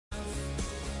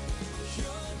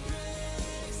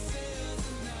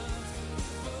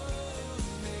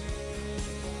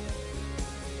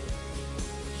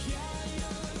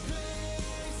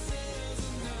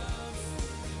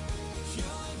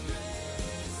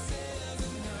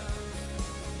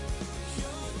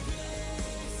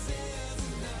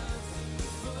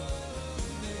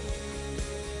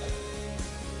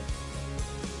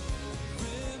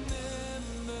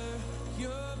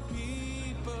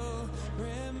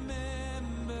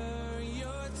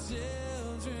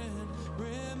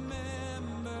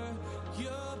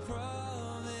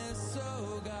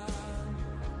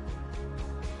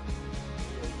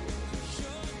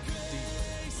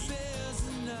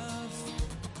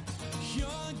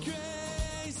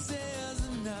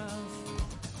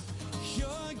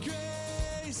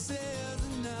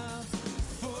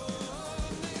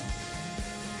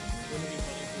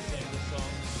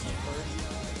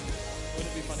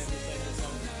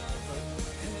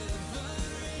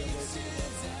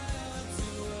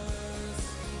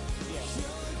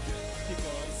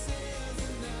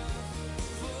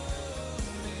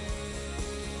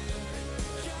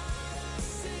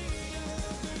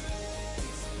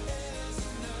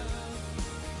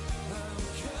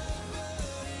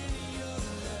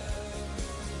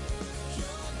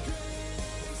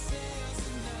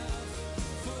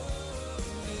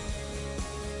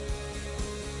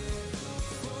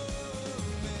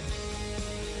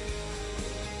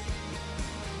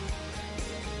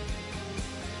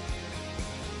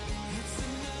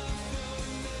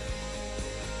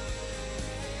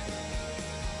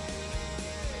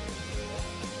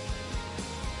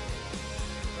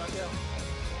Raquel.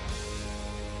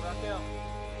 Raquel.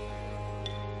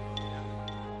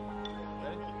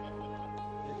 Ready?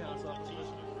 You count us off this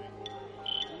list.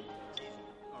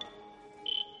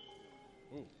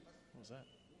 Ooh, what was that?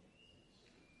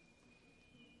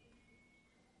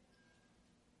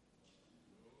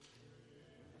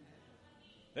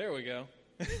 There we go.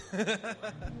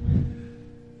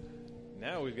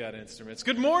 Now we've got instruments.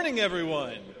 Good morning,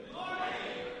 everyone. Good morning.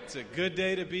 It's a good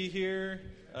day to be here.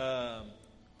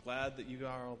 Glad that you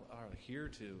are here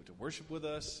to worship with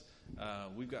us.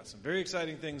 We've got some very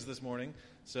exciting things this morning.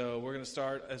 So we're going to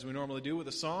start, as we normally do, with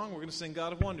a song. We're going to sing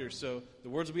God of Wonders. So the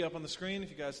words will be up on the screen.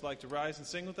 If you guys would like to rise and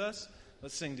sing with us,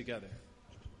 let's sing together.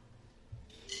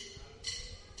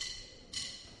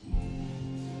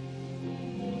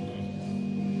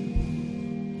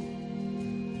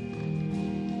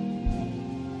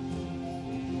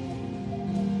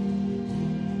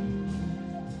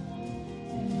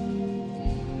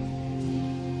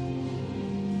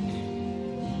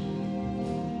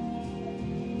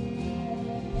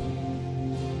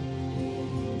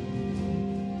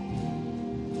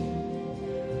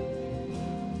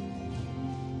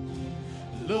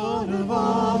 Lord of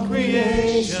all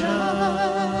creation,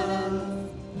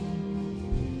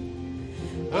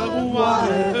 of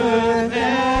water, earth,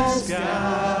 and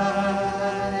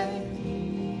sky,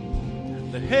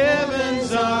 the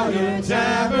heavens are your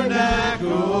tabernacle.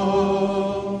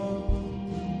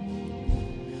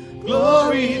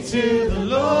 Glory to the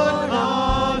Lord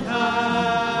on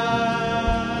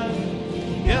high,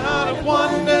 God of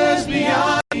wonders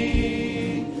beyond.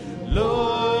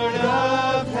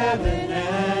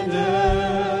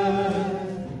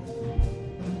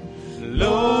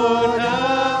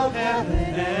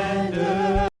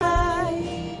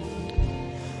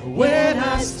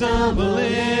 Stumble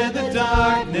in the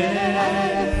darkness,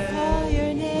 I will call your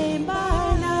name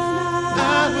by night.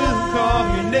 I will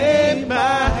call your name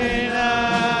by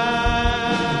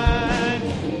night.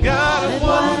 God of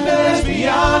wonders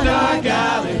beyond our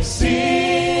galaxy,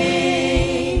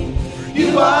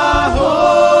 you are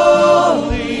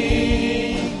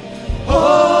holy,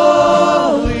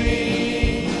 holy.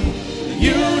 The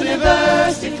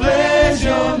universe declares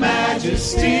your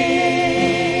majesty.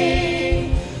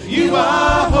 You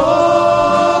are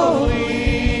holy,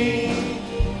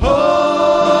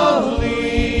 holy,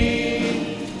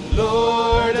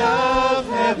 Lord of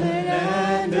heaven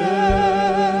and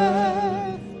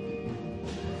earth,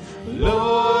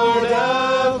 Lord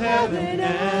of heaven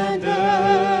and earth.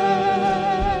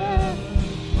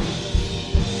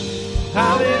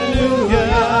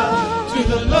 Hallelujah to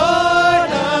the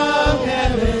Lord of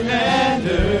heaven and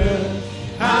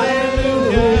earth.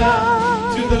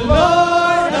 Hallelujah to the Lord.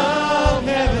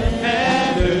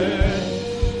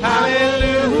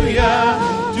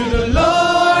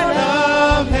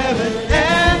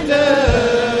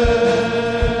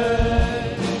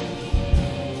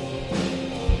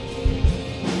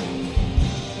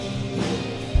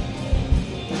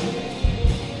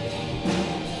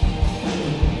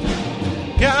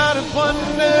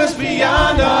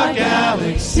 Beyond our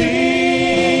galaxy,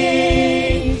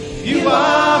 you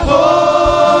are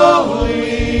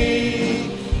holy,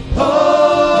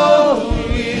 holy,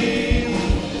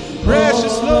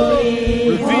 precious Lord,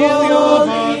 reveal your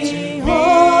heart to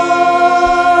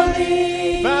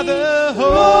me, Father,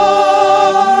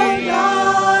 holy,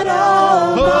 God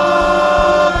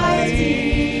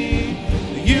Almighty,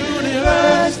 the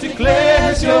universe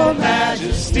declares your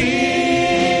majesty.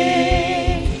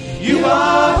 You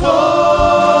are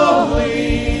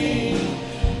holy,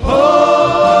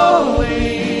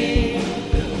 holy,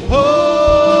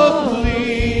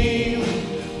 holy,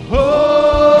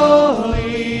 holy.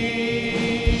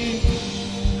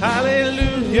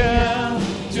 Hallelujah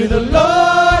to the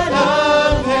Lord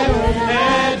of heaven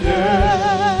and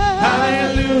earth.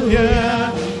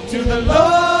 Hallelujah to the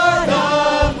Lord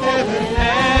of heaven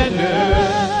and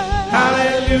earth.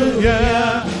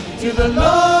 Hallelujah to the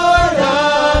Lord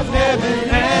of heaven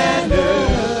and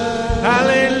earth.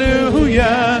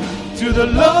 Hallelujah to the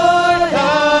Lord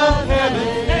of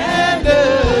heaven and earth.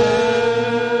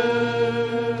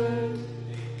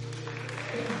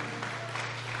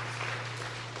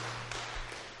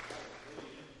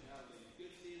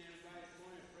 Good seeing everybody this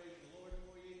morning. Praise the Lord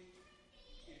for you.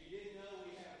 If you didn't know,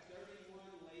 we have 31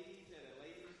 ladies at a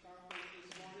ladies' conference this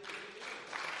morning.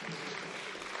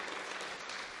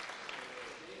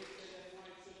 David said that's why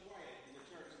it's so quiet in the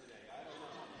church today. I don't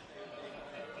know.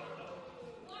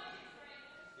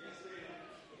 Yes,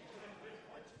 ma'am.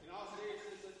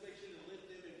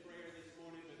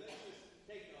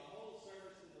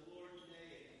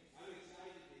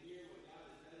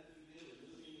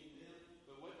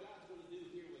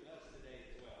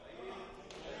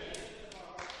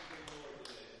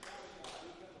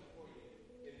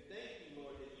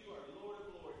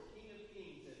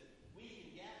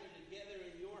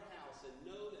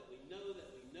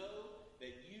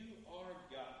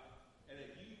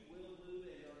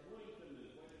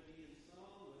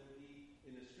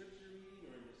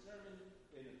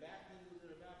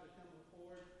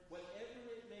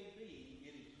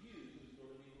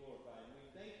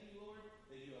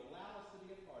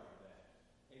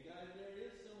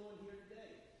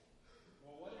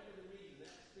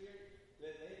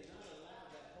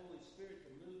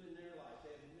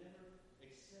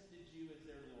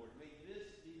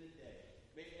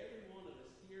 May every one of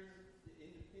us hear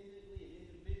independently and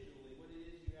individually what it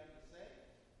is you have to say.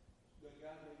 But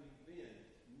God, may we then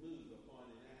move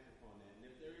upon and act upon that. And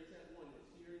if there is that one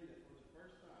that's hearing that for the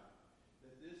first time,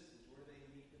 that this is where they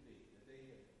need to be, that they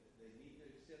need to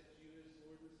accept you as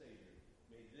Lord and Savior,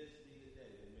 may this be the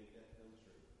day they make that come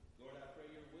true. Lord, I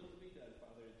pray your will to be done,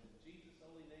 Father. It's in Jesus'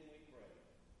 holy name we pray.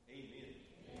 Amen.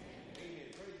 Amen.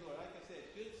 Praise the Lord. Like I said,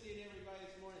 good seeing everybody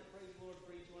this morning. Praise the Lord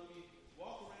for each one of you.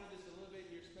 Walk around just a little bit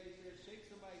in your space there. Shake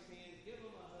somebody's hand. Give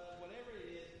them a hug. Whatever it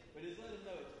is. But just let them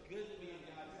know it's good to be in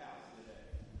God's house today.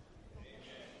 Amen.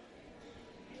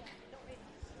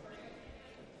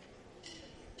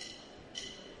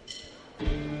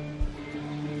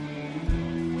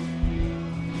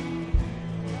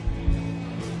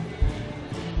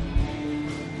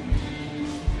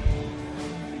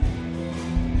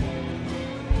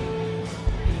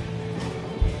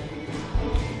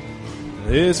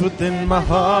 There's within my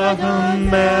heart a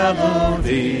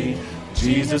melody.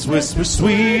 Jesus whispers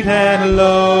sweet and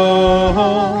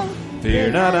low.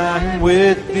 Fear not, I am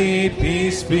with thee.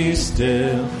 Peace be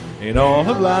still in all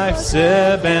of life's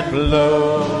ebb and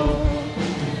flow.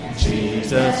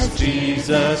 Jesus,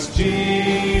 Jesus,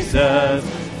 Jesus,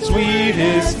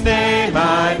 sweetest name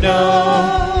I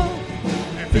know.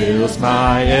 Fills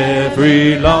my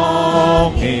every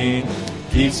longing,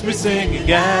 keeps me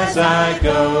singing as I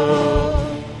go.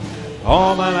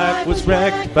 All my life was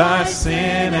wrecked by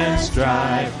sin and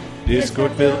strife.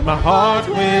 Discord filled my heart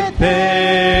with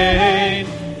pain.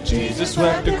 Jesus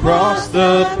wept across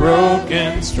the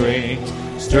broken strings,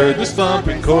 stirred the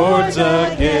thumping chords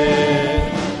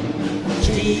again.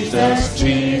 Jesus,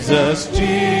 Jesus,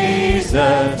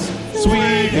 Jesus,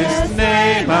 sweetest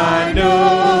name I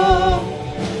know.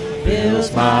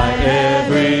 Fills my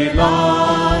every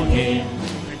longing,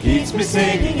 keeps me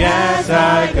singing as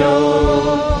I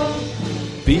go.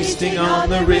 Feasting on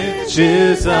the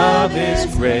riches of His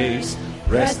grace,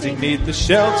 resting neath the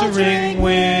sheltering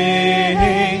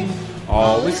wing,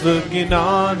 always looking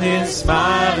on His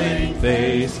smiling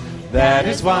face. That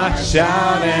is why I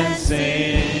shout and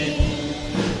sing.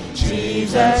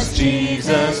 Jesus,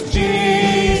 Jesus,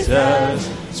 Jesus,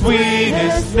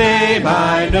 sweetest name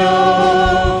I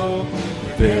know.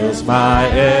 Fills my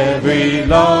every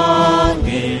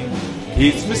longing,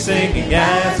 keeps me singing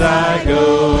as I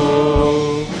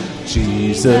go.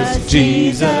 Jesus,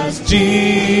 Jesus,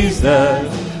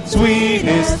 Jesus,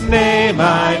 sweetest name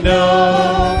I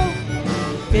know.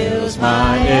 Fills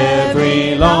my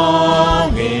every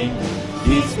longing,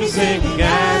 keeps me singing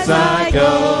as I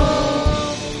go.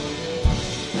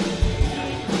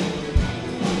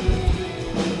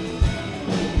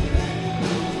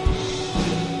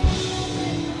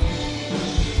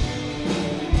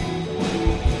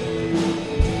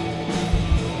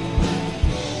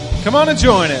 Come on and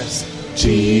join us.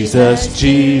 Jesus,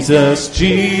 Jesus,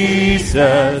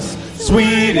 Jesus,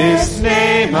 sweetest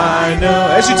name I know.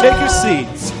 As you take your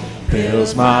seats,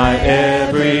 fills my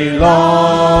every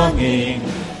longing,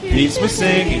 keeps me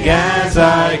singing as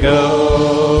I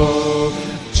go.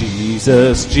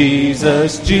 Jesus,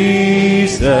 Jesus,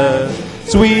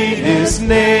 Jesus, sweetest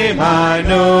name I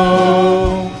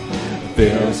know.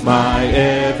 Fills my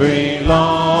every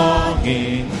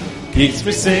longing, keeps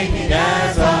me singing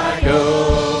as I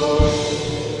go.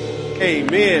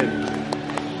 Amen.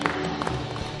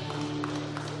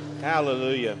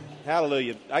 Hallelujah.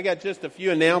 Hallelujah. I got just a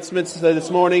few announcements this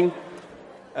morning.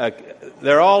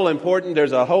 They're all important.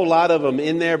 There's a whole lot of them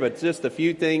in there, but just a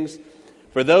few things.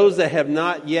 For those that have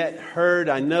not yet heard,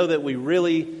 I know that we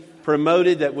really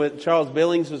promoted that Charles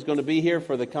Billings was going to be here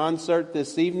for the concert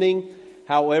this evening.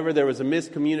 However, there was a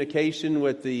miscommunication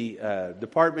with the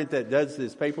department that does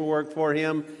this paperwork for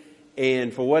him.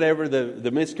 And for whatever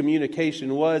the miscommunication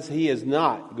was, he is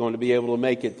not going to be able to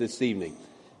make it this evening.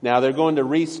 Now, they're going to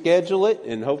reschedule it,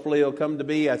 and hopefully it'll come to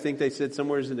be, I think they said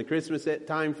somewhere in the Christmas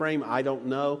time frame. I don't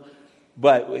know.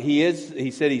 But he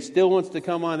said he still wants to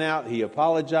come on out. He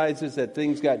apologizes that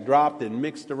things got dropped and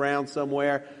mixed around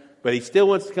somewhere. But he still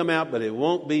wants to come out, but it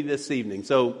won't be this evening.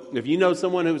 So if you know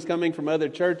someone who's coming from other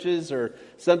churches or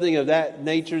something of that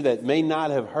nature that may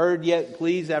not have heard yet,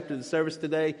 please, after the service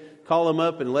today, call them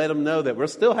up and let them know that we'll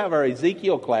still have our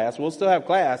Ezekiel class. We'll still have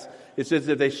class. It's just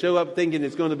if they show up thinking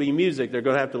it's going to be music, they're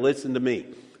going to have to listen to me.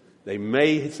 They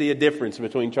may see a difference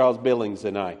between Charles Billings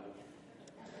and I.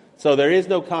 So there is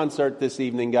no concert this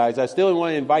evening, guys. I still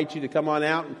want to invite you to come on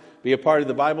out and be a part of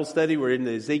the Bible study. We're in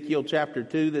the Ezekiel chapter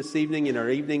 2 this evening in our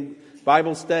evening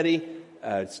Bible study.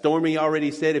 Stormy already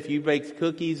said if you bake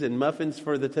cookies and muffins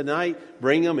for tonight,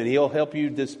 bring them and he'll help you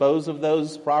dispose of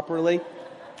those properly.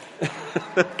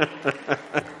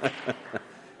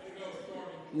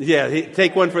 Yeah,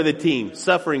 take one for the team.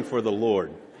 Suffering for the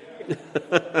Lord.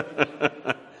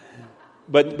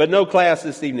 But no class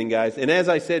this evening, guys. And as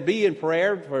I said, be in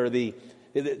prayer for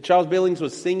Charles Billings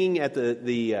was singing at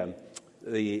the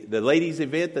ladies'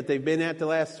 event that they've been at the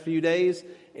last few days.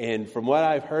 And from what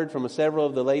I've heard from several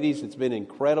of the ladies, it's been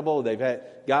incredible.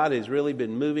 God has really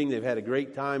been moving. They've had a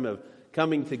great time of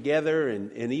coming together,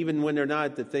 and even when they're not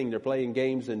at the thing, they're playing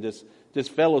games and just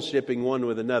fellowshipping one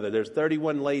with another. There's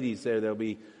 31 ladies there. They'll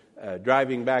be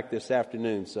driving back this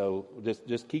afternoon, so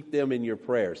just keep them in your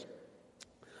prayers.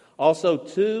 Also,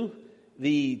 to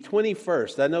the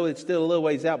 21st, I know it's still a little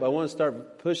ways out, but I want to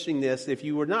start pushing this. If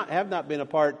you have not been a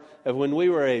part of when we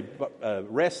were a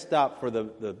rest stop for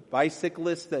the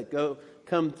bicyclists that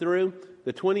come through,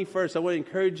 the 21st, I want to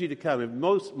encourage you to come.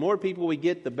 If more people we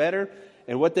get, the better.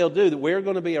 And what they'll do, we're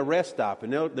going to be a rest stop,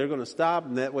 and they're going to stop,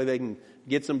 and that way they can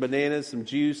get some bananas, some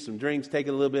juice, some drinks, take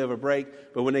a little bit of a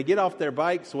break. But when they get off their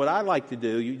bikes, what I like to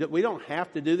do, we don't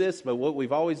have to do this, but what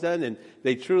we've always done, and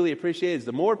they truly appreciate it, is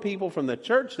the more people from the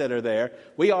church that are there,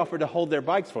 we offer to hold their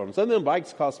bikes for them. Some of them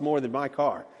bikes cost more than my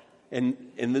car. And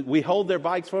we hold their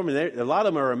bikes for them, and a lot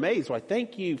of them are amazed. Why,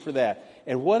 thank you for that.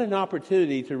 And what an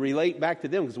opportunity to relate back to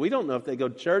them, because we don't know if they go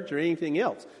to church or anything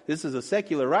else. This is a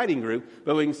secular writing group,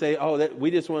 but we can say, we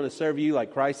just want to serve you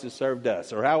like Christ has served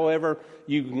us, or however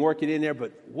you can work it in there.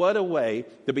 But what a way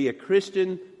to be a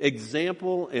Christian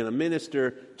example and a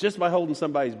minister just by holding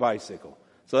somebody's bicycle.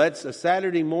 So that's a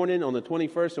Saturday morning on the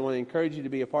 21st. I want to encourage you to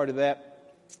be a part of that.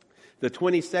 The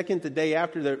 22nd, the day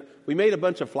after, we made a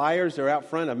bunch of flyers. They're out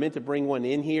front. I meant to bring one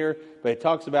in here, but it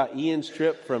talks about Ian's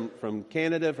trip from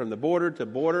Canada, from the border to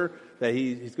border, that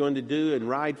he's going to do and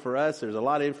ride for us. There's a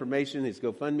lot of information. His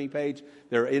GoFundMe page.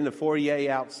 They're in the foyer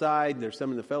outside. There's some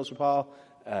in the fellowship hall.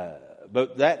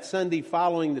 But that Sunday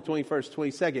following the 21st,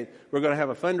 22nd, we're going to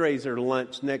have a fundraiser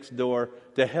lunch next door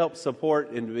to help support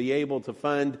and to be able to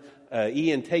fund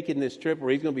Ian taking this trip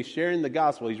where he's going to be sharing the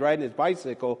gospel. He's riding his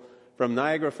bicycle from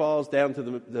Niagara Falls down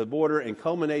to the border and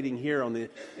culminating here on the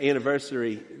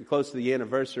anniversary, close to the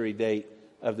anniversary date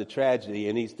of the tragedy.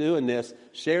 And he's doing this,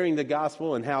 sharing the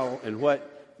gospel and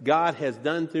what God has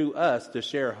done through us to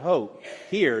share hope.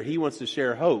 Here, he wants to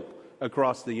share hope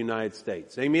across the United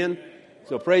States. Amen?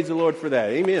 So praise the Lord for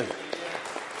that. Amen.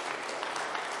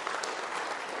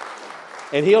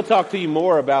 And he'll talk to you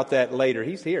more about that later.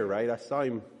 He's here, right? I saw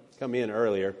him come in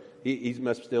earlier. He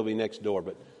must still be next door,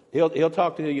 but He'll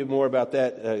talk to you more about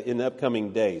that in the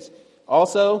upcoming days.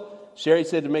 Also, Sherry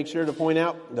said to make sure to point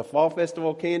out the Fall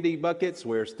Festival candy buckets.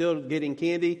 We're still getting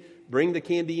candy. Bring the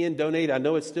candy in, donate. I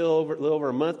know it's still a little over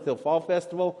a month till Fall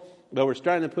Festival, but we're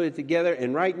trying to put it together.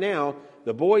 And right now,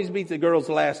 the boys beat the girls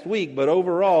last week, but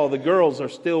overall, the girls are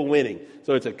still winning.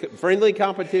 So it's a friendly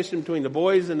competition between the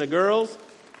boys and the girls.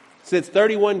 Since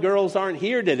 31 girls aren't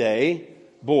here today,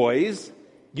 boys,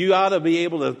 you ought to be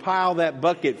able to pile that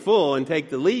bucket full and take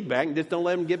the lead back and just don't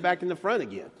let them get back in the front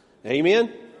again. Amen?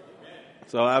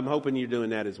 So I'm hoping you're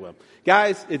doing that as well.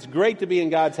 Guys, it's great to be in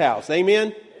God's house.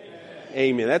 Amen?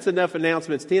 Amen. That's enough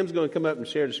announcements. Tim's going to come up and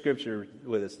share the scripture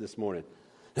with us this morning.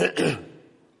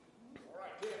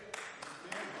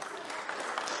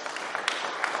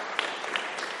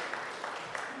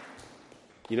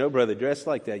 You know, brother, dressed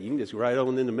like that, you can just write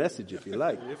on in the message if you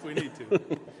like. If we need to.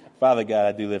 Father God,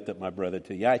 I do lift up my brother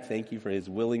to you. I thank you for his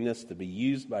willingness to be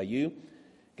used by you.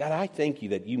 God, I thank you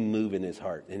that you move in his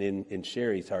heart and in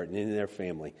Sherry's heart and in their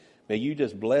family. May you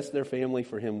just bless their family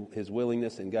for his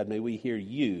willingness. And God, may we hear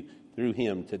you through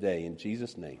him today. In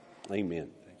Jesus' name,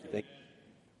 amen. Thank you.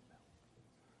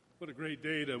 What a great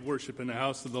day to worship in the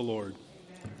house of the Lord.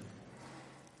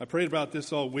 I prayed about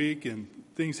this all week, and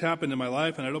things happened in my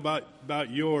life, and I don't know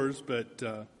about yours, but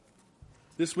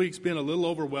this week's been a little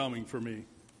overwhelming for me.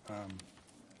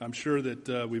 I'm sure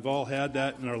that we've all had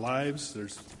that in our lives.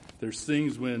 There's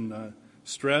things when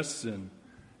stress and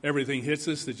everything hits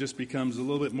us that just becomes a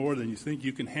little bit more than you think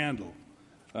you can handle.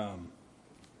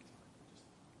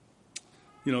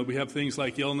 We have things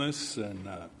like illness and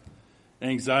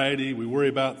anxiety. We worry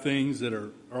about things that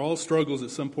are all struggles at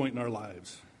some point in our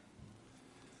lives.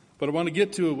 But what I want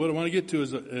to get to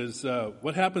is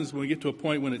what happens when we get to a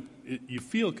point when you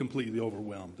feel completely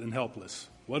overwhelmed and helpless.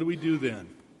 What do we do then?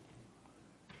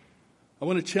 I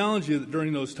want to challenge you that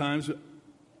during those times,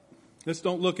 let's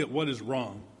don't look at what is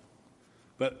wrong,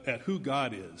 but at who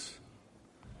God is.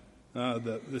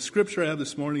 The scripture I have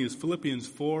this morning is Philippians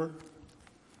 4,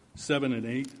 7 and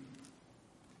 8.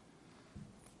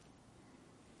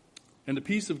 And the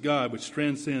peace of God, which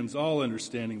transcends all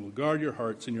understanding, will guard your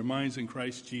hearts and your minds in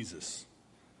Christ Jesus.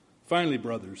 Finally,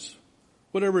 brothers,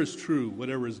 whatever is true,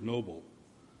 whatever is noble,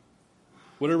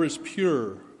 whatever is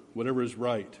pure, whatever is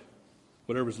right,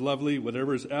 whatever is lovely,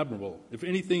 whatever is admirable, if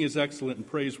anything is excellent and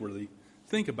praiseworthy,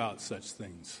 think about such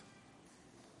things.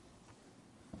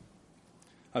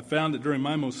 I've found that during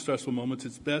my most stressful moments,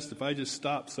 it's best if I just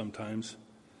stop sometimes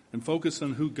and focus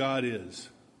on who God is.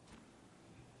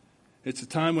 It's a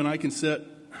time when I can set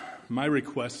my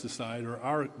requests aside,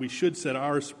 or we should set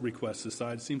our requests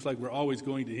aside. It seems like we're always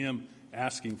going to Him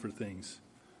asking for things.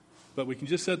 But we can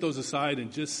just set those aside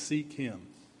and just seek Him.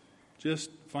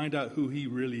 Just find out who He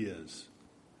really is.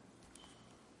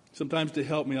 Sometimes to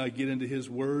help me, I get into His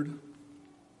Word.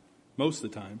 Most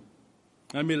of the time.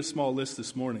 I made a small list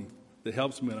this morning that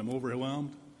helps me when I'm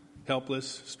overwhelmed,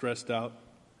 helpless, stressed out.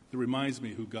 It reminds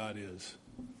me who God is.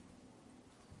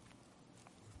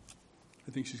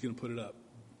 I think she's going to put it up.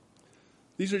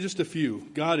 These are just a few.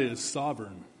 God is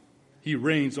sovereign. He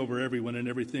reigns over everyone and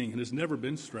everything and has never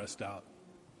been stressed out.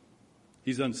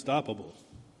 He's unstoppable.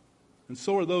 And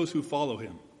so are those who follow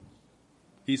Him.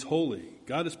 He's holy.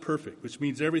 God is perfect, which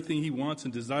means everything He wants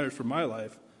and desires for my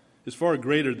life is far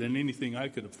greater than anything I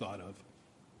could have thought of.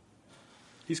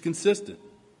 He's consistent.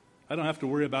 I don't have to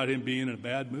worry about Him being in a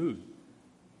bad mood.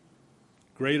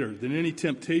 Greater than any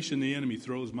temptation the enemy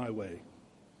throws my way.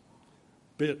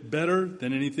 Better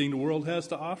than anything the world has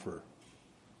to offer.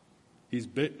 He's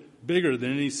bigger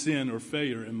than any sin or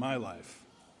failure in my life.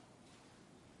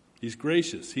 He's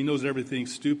gracious. He knows everything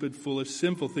stupid, foolish,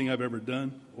 sinful thing I've ever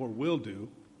done or will do,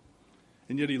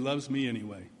 and yet He loves me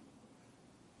anyway.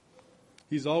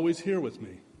 He's always here with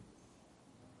me.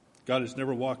 God has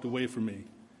never walked away from me.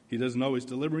 He doesn't always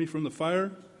deliver me from the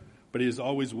fire, but He has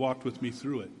always walked with me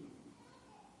through it.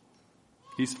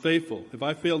 He's faithful. If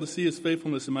I fail to see His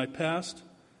faithfulness in my past,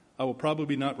 I will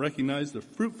probably not recognize the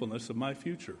fruitfulness of my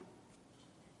future.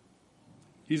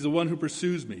 He's the one who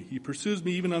pursues me. He pursues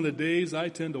me even on the days I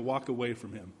tend to walk away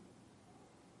from Him.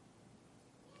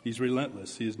 He's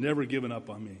relentless. He has never given up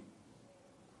on me.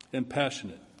 And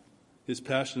passionate. His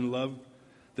passion and love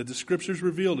that the Scriptures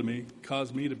reveal to me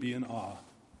cause me to be in awe.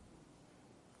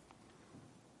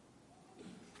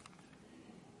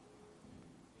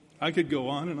 I could go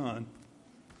on and on.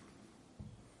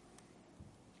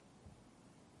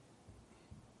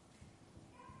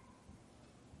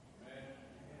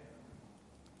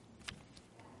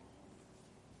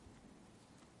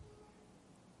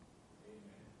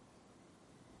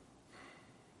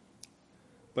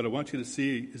 But I want you to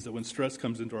see is that when stress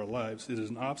comes into our lives, it is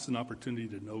an opportunity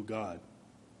to know God.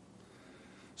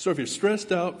 So if you're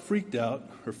stressed out, freaked out,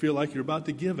 or feel like you're about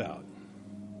to give out,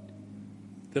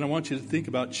 then I want you to think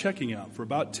about checking out for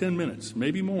about 10 minutes,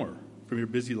 maybe more, from your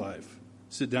busy life.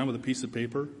 Sit down with a piece of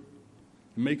paper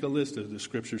and make a list of the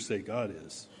Scriptures say God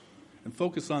is. And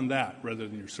focus on that rather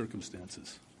than your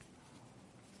circumstances.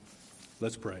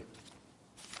 Let's pray.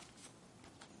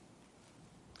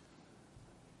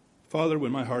 Father,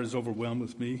 when my heart is overwhelmed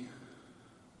with me,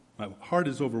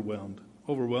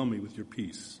 overwhelm me with your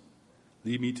peace.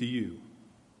 Lead me to you,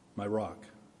 my rock.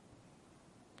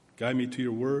 Guide me to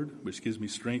your word, which gives me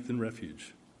strength and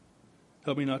refuge.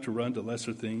 Help me not to run to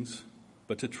lesser things,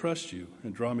 but to trust you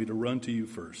and draw me to run to you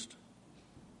first.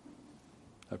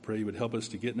 I pray you would help us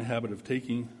to get in the habit of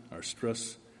taking our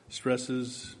stresses,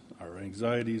 our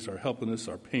anxieties, our helplessness,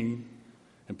 our pain,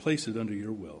 and place it under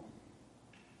your will.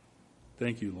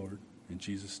 Thank you, Lord, in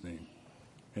Jesus' name.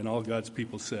 And all God's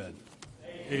people said,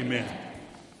 Amen.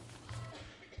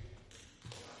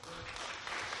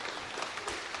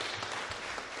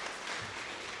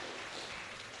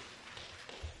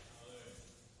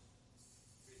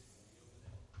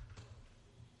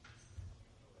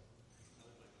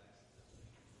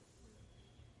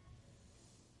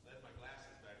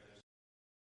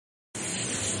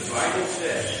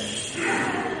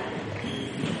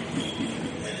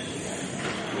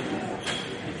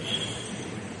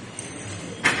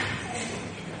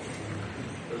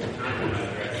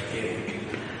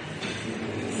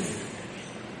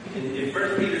 In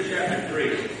 1 Peter chapter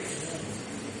 3,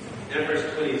 and verse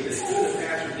 20, it says, "Who the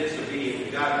past were disobedient,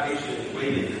 and God patiently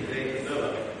waited in the days of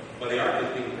Noah, while the ark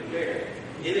was being prepared.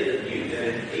 In it a view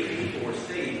that 8 people were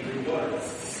saved through water.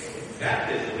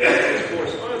 Baptism, which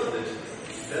corresponds to this,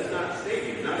 does not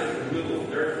save you, not as the removal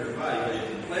of dirt from the body, but as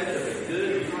the pledge of a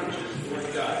good conscience towards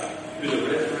God, through the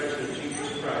resurrection of Jesus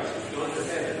Christ, who's gone to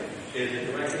heaven, and is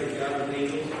directing God's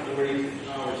angels, authorities, and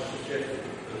powers subjected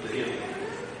unto Him."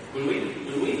 When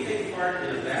we take part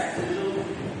in a baptism,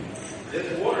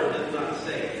 this water does not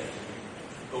save.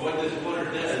 But what this water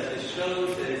does is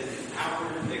shows that it's an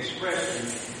outward expression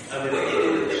of an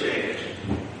inward change.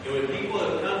 And when people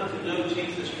have come to know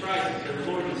Jesus Christ as their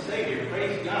Lord and Savior,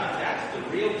 praise God, that's the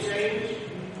real change.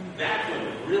 That's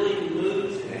what really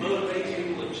moves and motivates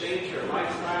people to change their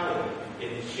lifestyle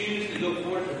and choose to go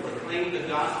proclaim the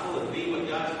gospel and be what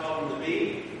God's called them to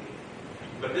be.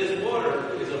 But this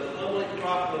water is a public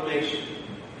proclamation.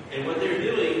 And what they're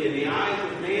doing in the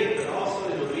eyes of man, but also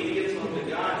in obedience unto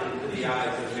God and to the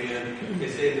eyes of man,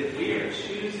 is saying that we are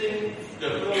choosing to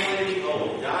put away the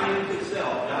old, dying to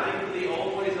self, dying to the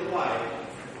old ways of life,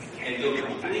 and go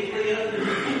completely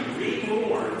under and be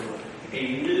reborn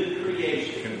a new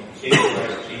creation in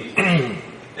Christ Jesus.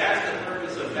 That's the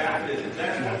purpose of baptism.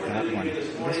 That's what we're doing here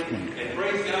this morning. And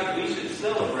praise God, we should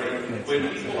celebrate when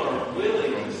people are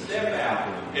willing to step out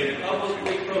and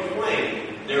publicly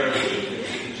proclaim their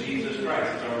allegiance to Jesus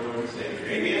Christ as our Lord and Savior.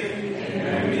 Amen?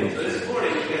 Amen. So this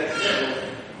morning we got several.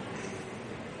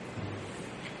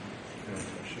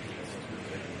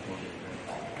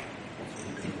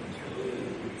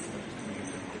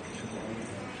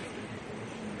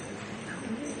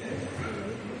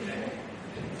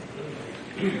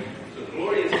 So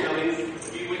Gloria is coming. A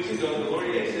few weeks ago,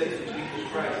 Gloria accepted Jesus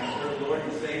Christ as her Lord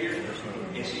and Savior.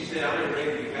 And she said, I'm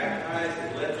ready to be baptized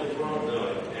and let the world know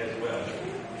it as well.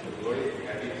 So Gloria,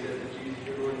 have you accepted Jesus as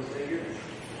your Lord and Savior?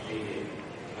 Amen.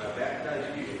 I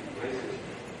baptize you, my sister,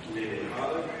 in the name of the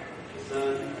Father, the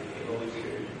Son, and the Holy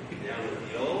Spirit. Down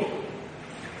with the old.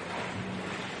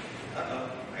 I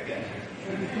got you.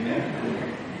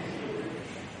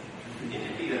 Get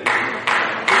your feet up.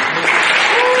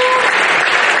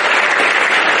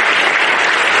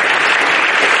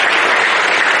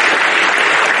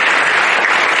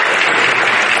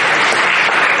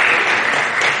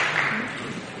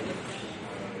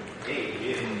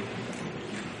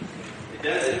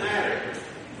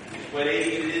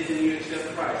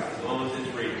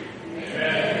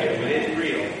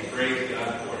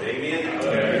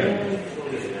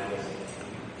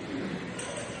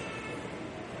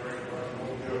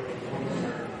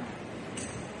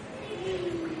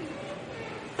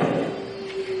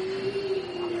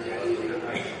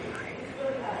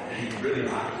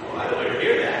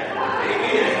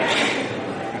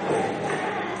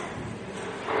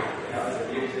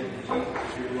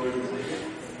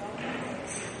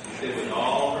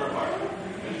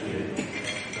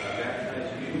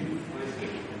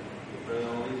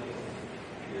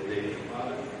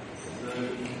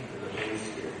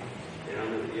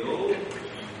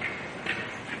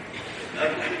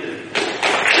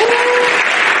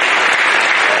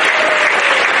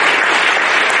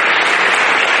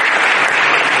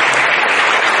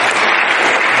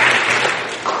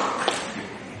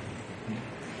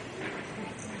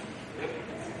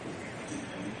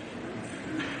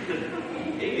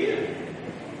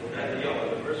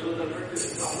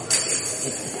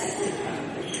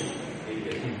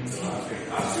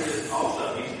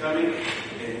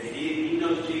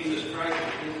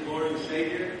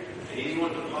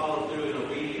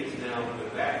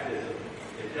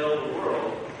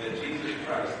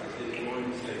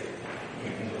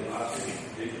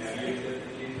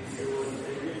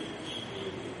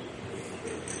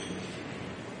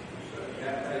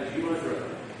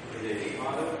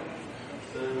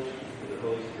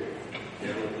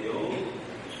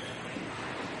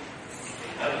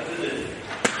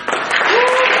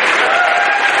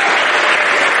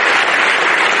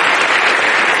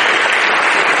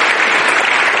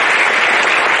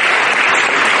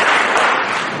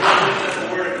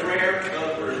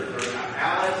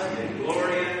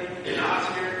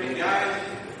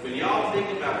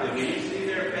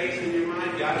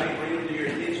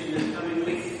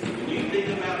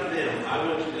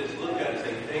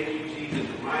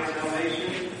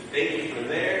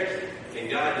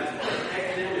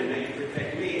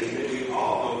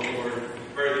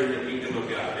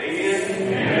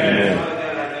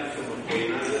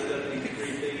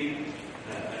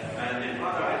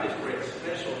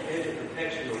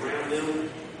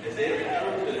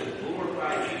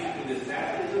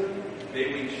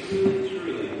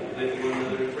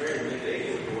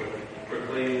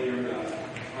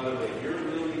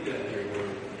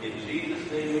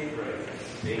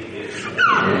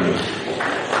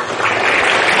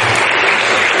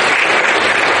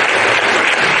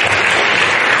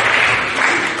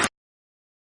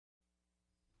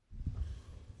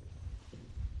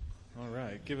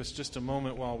 Give us just a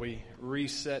moment while we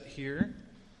reset here.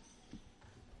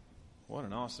 What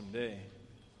an awesome day.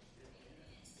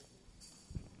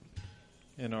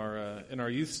 In our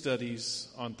youth studies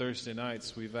on Thursday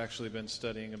nights, we've actually been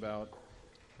studying about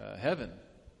heaven.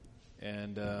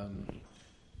 And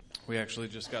we actually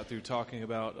just got through talking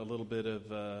about a little bit of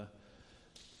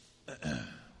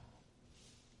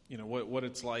what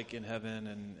it's like in heaven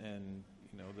and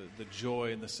the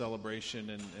joy and the celebration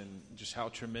and just how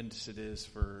tremendous it is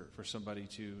for somebody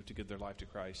to give their life to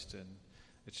Christ. And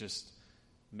it's just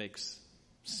makes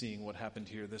seeing what happened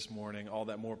here this morning all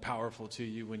that more powerful to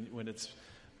you when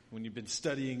you've been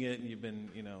studying it and you've been,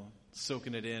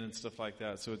 soaking it in and stuff like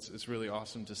that. So it's really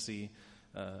awesome to see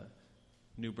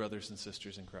new brothers and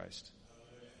sisters in Christ.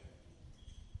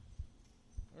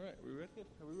 All right,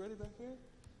 are we ready back here?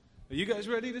 Are you guys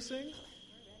ready to sing?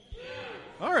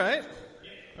 All right.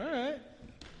 We're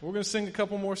going to sing a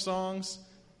couple more songs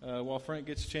while Frank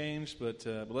gets changed, but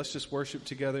let's just worship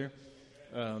together.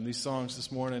 These songs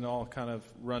this morning all kind of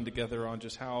run together on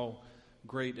just how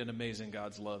great and amazing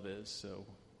God's love is. So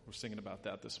we're singing about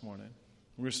that this morning.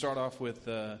 We're going to start off with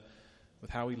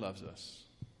how He loves us.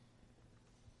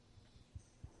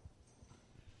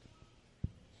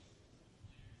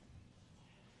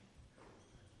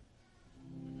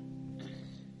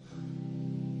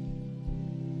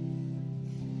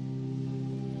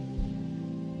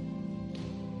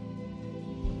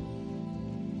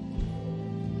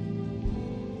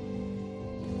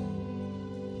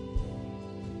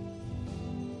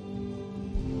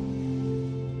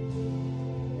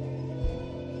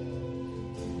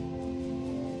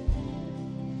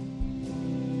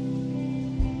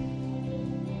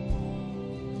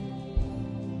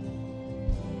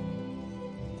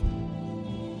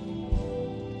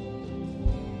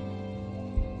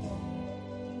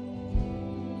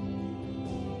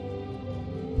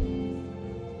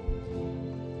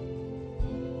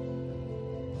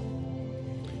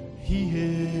 He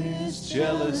is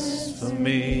jealous for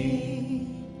me.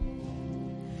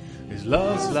 His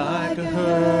love's like a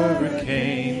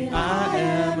hurricane. I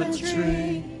am a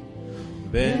tree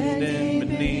bending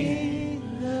beneath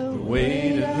the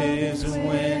weight of His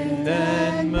wind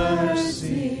and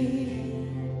mercy.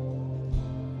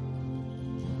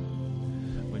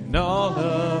 When all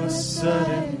of a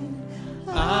sudden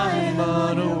I'm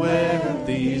unaware of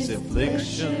these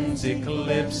afflictions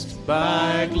eclipsed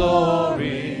by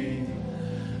glory,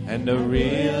 and I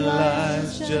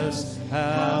realize just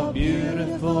how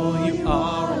beautiful You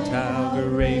are and how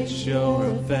great Your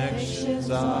affections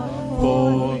are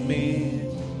for me.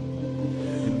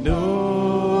 And oh,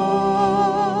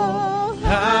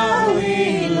 how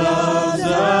He loves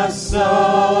us so.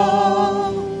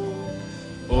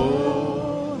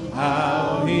 Oh,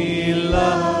 how He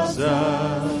loves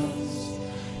us.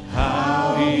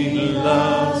 How He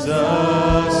loves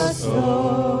us so.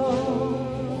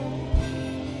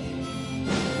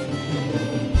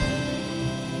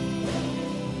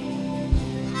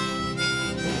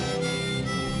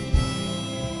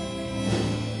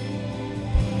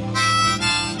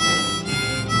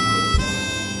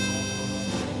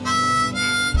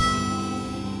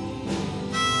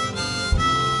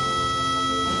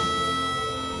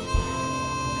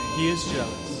 He is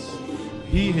jealous.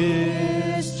 He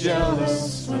is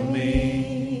jealous for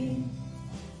me.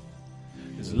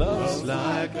 His love's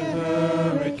like a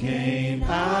hurricane.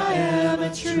 I am a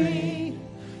tree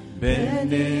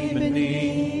bending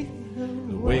beneath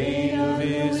the weight of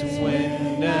His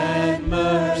wind and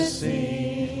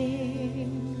mercy.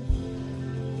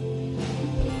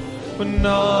 When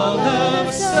all of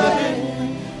a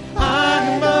sudden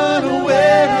I'm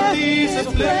unaware of these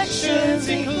afflictions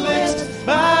eclipsed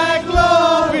by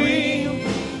glory,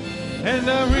 and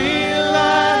I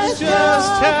realize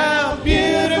just how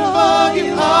beautiful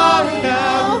You are and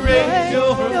how great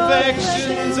Your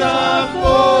affections are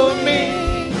for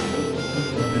me.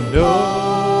 And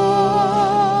oh,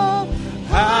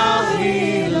 how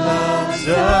He loves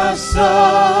us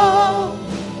so.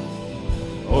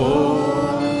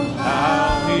 Oh,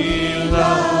 how He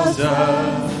loves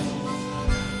us.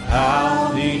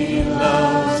 How He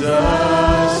loves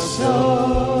us so.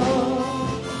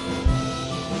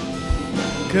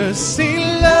 'Cause He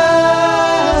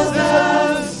loves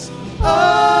us. Oh,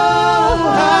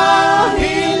 how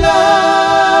He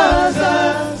loves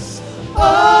us. Oh,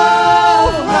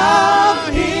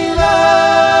 how He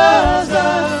loves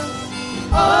us.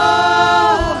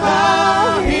 Oh,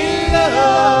 how He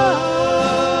loves.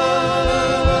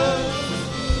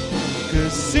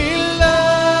 'Cause He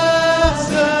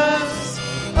loves us.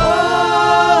 Oh,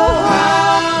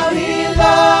 how He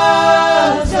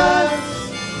loves us.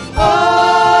 Oh,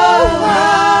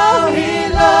 how He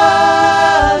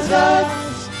loves us.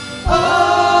 Oh,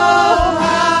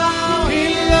 how He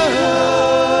loves.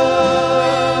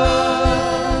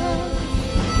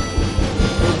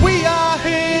 We are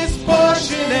His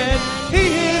portion and He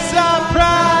is our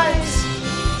prize,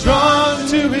 drawn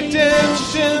to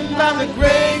redemption by the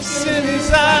grace in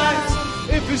His eyes.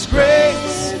 If His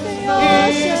grace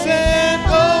is an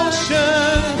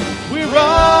ocean, we're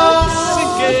all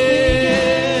sinking.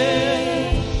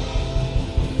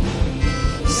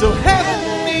 So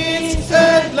heaven meets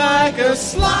earth like a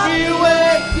sloppy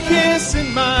way, kissing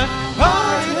my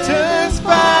heart turns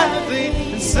violently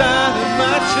inside of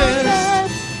my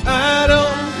chest. I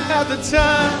don't have the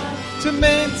time to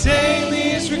maintain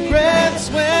these regrets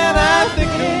when I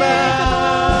think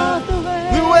about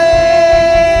the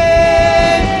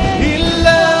way he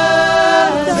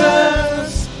loves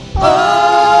us.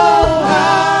 Oh,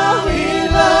 how he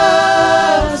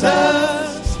loves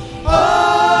us.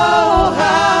 Oh,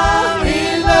 how he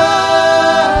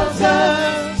loves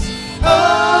us. Oh,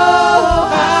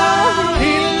 how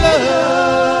he loves.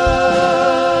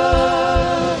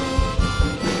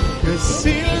 'Cause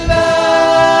he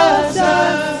loves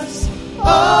us.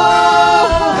 Oh,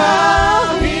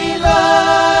 how he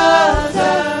loves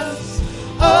us.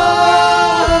 Oh,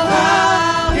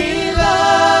 how he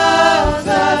loves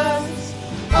us.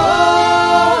 Oh,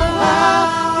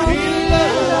 how he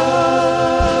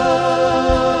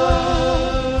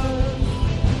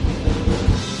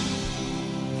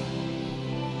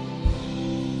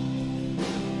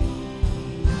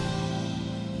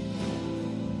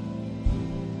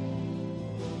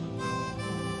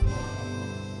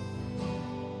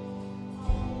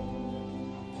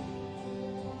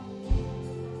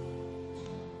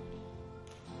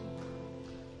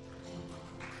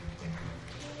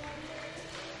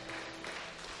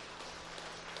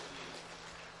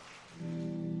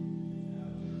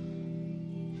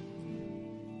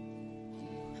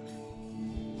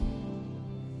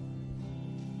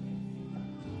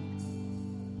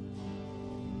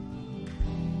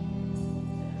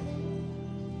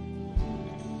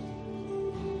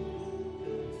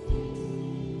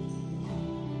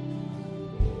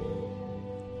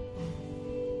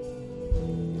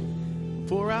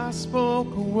Before I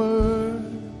spoke a word,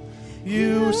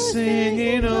 you were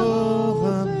singing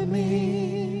over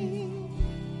me.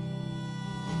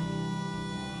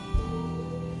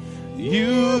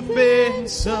 You've been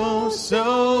so,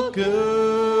 so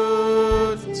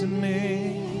good to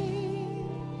me.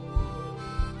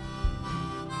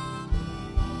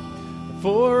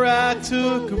 Before I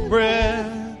took a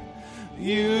breath,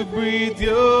 you breathed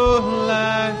your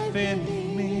life in me.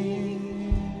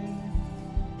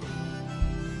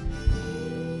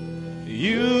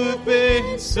 You've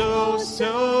been so,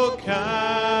 so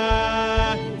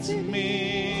kind to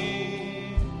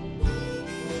me.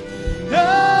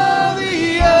 Oh,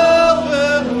 the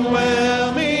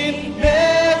overwhelming,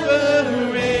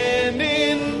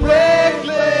 never-ending,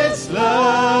 reckless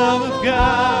love of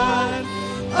God.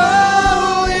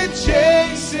 Oh, it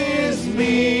chases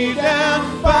me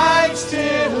down, fights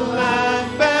till I'm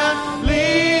found,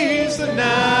 leaves the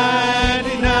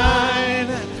 99.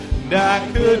 And I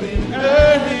couldn't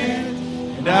earn it,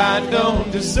 and I don't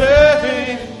deserve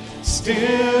it.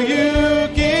 Still you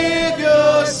give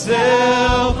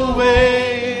yourself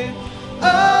away.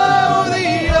 Oh,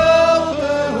 the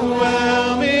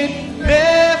overwhelming,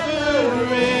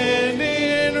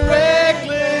 never-ending,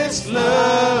 reckless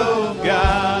love of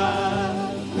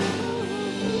God.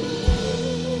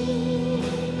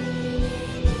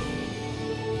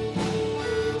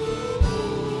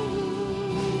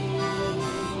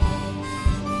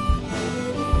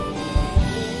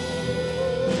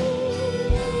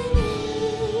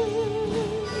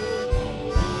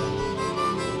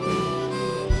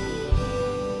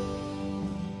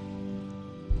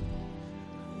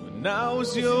 When I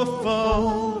was your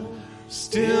fault,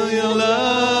 still your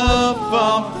love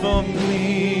fought for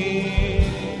me.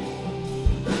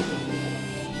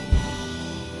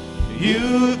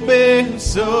 You've been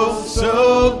so,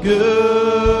 so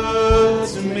good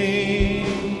to me.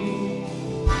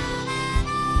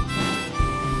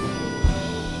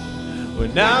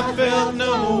 When I felt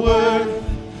no worth,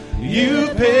 you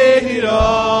paid it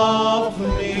all for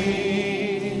me.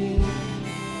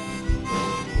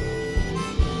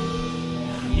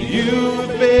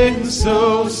 You've been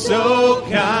so, so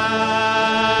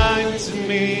kind to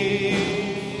me.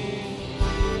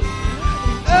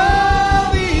 Oh,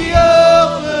 the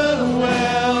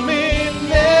overwhelming,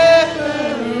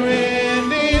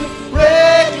 never-ending,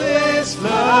 reckless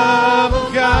love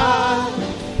of God.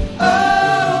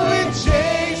 Oh, it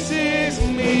chases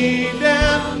me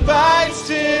down, bites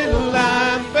till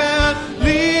I'm found,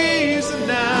 leaves the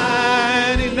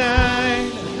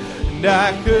 99. And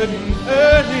I couldn't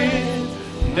earn it,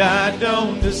 and I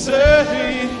don't deserve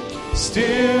it.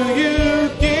 Still you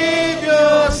give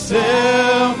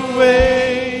yourself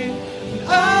away. And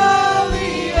all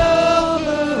the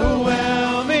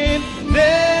overwhelming,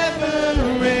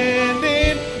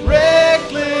 never-ending,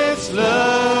 reckless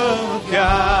love of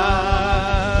God.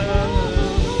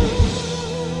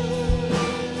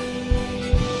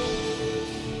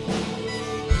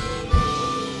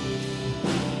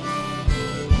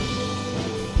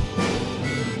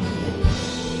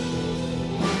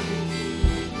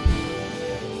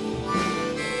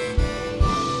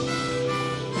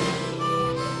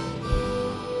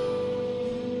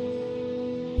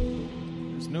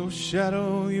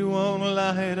 shadow you won't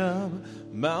light up,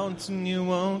 mountain you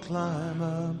won't climb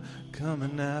up,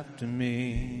 coming after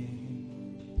me.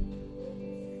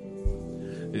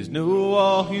 There's no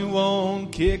wall you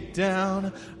won't kick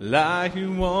down, lie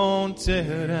you won't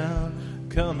tear down,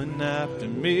 coming after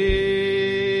me.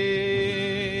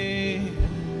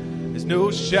 There's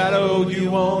no shadow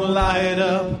you won't light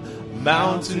up,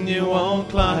 mountain you won't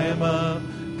climb up,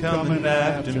 coming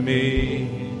after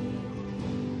me.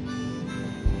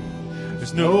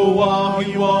 There's no wall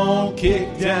you won't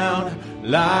kick down,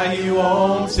 lie you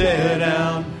won't tear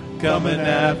down, coming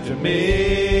after me.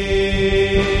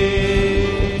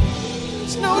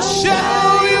 There's no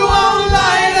shadow you won't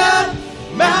light up,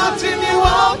 mountain you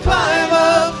won't climb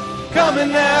up,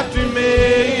 coming after me.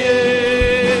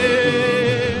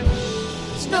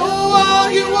 There's no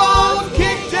wall you won't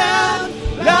kick down,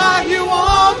 lie you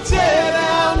won't tear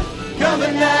down,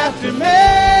 coming after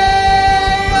me.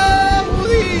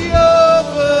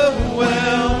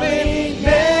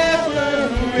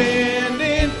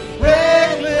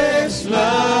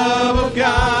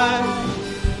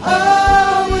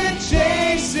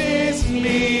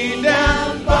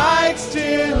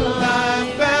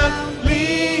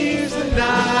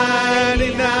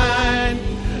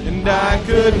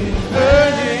 Couldn't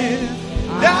earn it,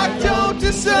 I don't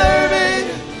deserve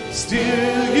it,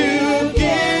 still you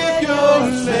give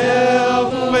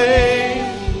yourself away.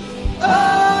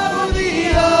 Oh,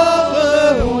 the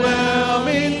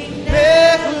overwhelming,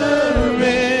 never-ending,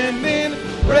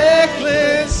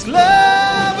 reckless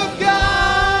love of God.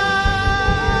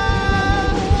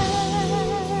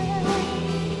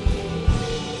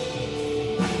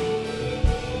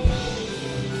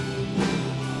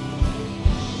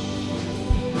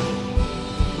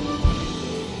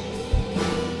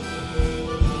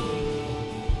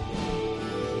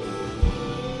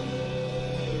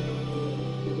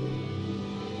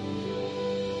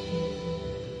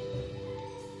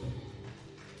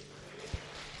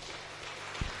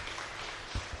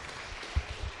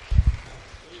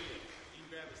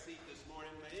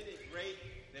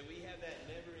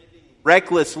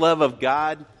 Reckless love of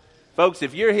God. Folks,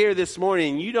 if you're here this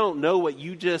morning and you don't know what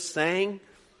you just sang,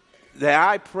 that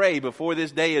I pray before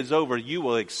this day is over, you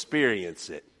will experience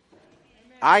it.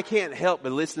 Amen. I can't help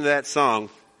but listen to that song,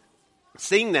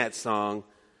 sing that song,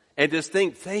 and just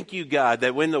think, thank you, God,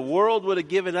 that when the world would have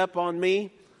given up on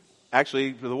me,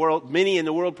 actually, many in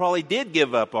the world probably did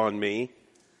give up on me,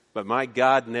 but my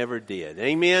God never did.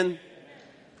 Amen?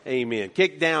 Amen.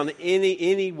 Kick down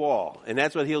any wall. And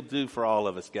that's what he'll do for all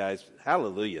of us, guys.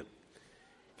 Hallelujah.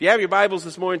 If you have your Bibles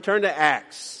this morning, turn to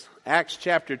Acts. Acts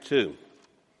chapter 2.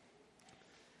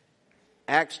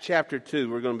 Acts chapter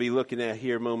 2 we're going to be looking at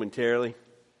here momentarily.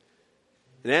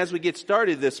 And as we get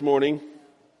started this morning,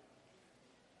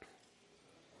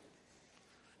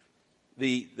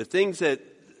 the things that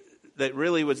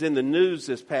really was in the news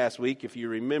this past week, if you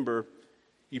remember,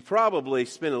 you probably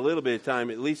spent a little bit of time,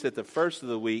 at least at the first of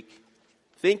the week,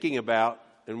 thinking about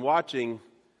and watching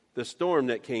the storm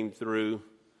that came through,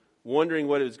 wondering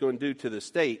what it was going to do to the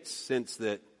States, since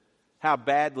that how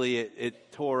badly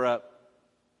it tore up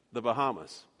the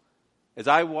Bahamas. As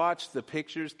I watched the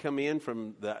pictures come in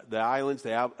from the islands,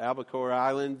 the Albacore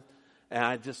Island, and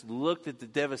I just looked at the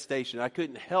devastation, I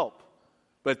couldn't help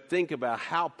but think about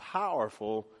how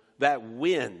powerful that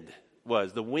wind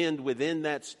was, the wind within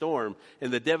that storm,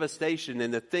 and the devastation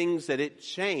and the things that it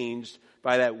changed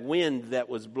by that wind that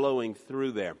was blowing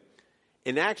through there.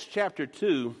 In Acts chapter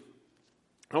 2,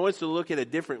 I want us to look at a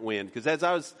different wind, because as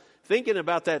I was thinking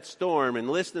about that storm and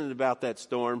listening about that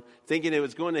storm, thinking it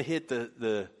was going to hit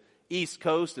the East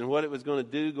Coast and what it was going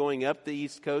to do going up the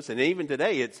East Coast, and even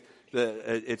today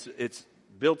it's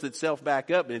built itself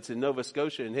back up, and it's in Nova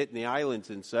Scotia and hitting the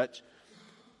islands and such.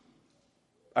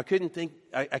 I kept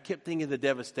thinking of the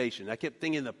devastation. I kept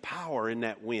thinking of the power in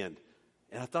that wind.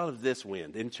 And I thought of this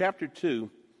wind. In chapter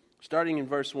 2, starting in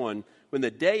verse 1, when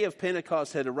the day of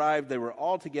Pentecost had arrived, they were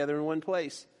all together in one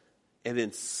place. And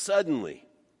then suddenly,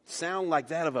 sound like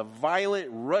that of a violent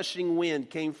rushing wind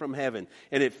came from heaven.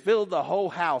 And it filled the whole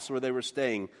house where they were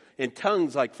staying. And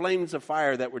tongues like flames of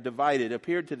fire that were divided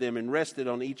appeared to them and rested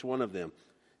on each one of them.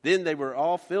 Then they were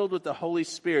all filled with the Holy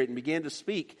Spirit and began to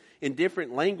speak in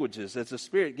different languages as the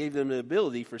Spirit gave them the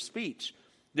ability for speech.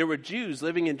 There were Jews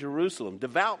living in Jerusalem,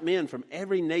 devout men from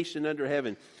every nation under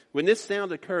heaven. When this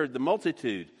sound occurred, the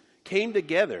multitude came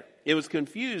together. It was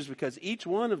confused because each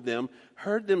one of them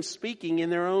heard them speaking in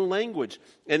their own language.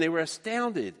 And they were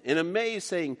astounded and amazed,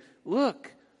 saying,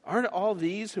 "Look, aren't all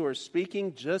these who are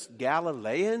speaking just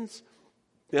Galileans?"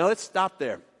 Now let's stop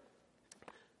there.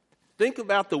 Think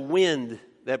about the wind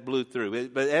that blew through.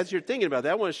 But as you're thinking about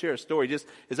that, I want to share a story. Just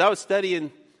as I was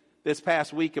studying this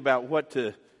past week about what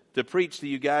to preach to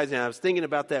you guys, and I was thinking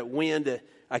about that wind,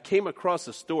 I came across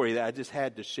a story that I just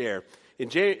had to share. In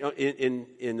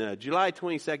July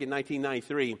 22nd,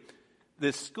 1993,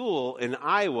 this school in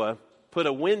Iowa put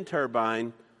a wind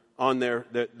turbine on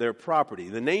their property.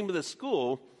 The name of the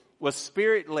school was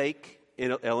Spirit Lake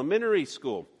Elementary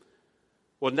School.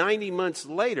 Well, 90 months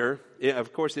later,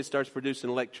 of course, it starts producing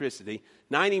electricity.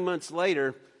 90 months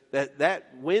later,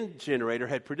 that wind generator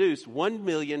had produced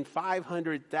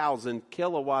 1,500,000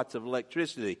 kilowatts of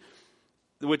electricity,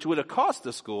 which would have cost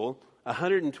the school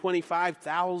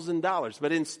 $125,000.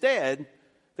 But instead,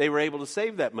 they were able to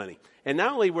save that money. And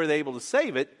not only were they able to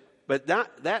save it, but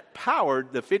that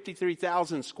powered the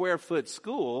 53,000 square foot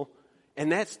school,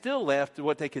 and that still left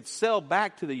what they could sell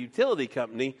back to the utility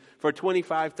company for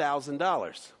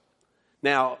 $25,000.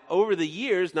 Now, over the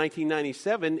years,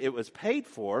 1997, it was paid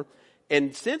for,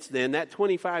 and since then, that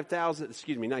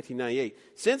 $1998,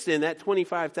 since then, that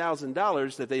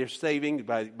 $25,000 that they are saving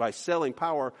by selling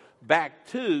power back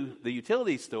to the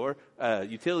utility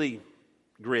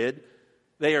grid,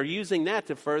 they are using that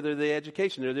to further the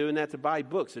education. They're doing that to buy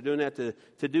books. They're doing that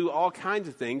to do all kinds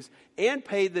of things and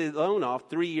pay the loan off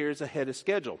 3 years ahead of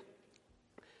schedule.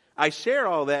 I share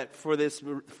all that for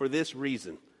this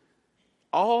reason.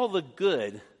 All the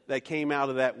good that came out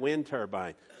of that wind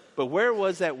turbine. But where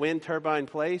was that wind turbine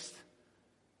placed?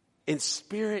 In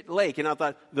Spirit Lake. And I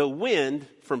thought, the wind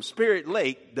from Spirit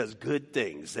Lake does good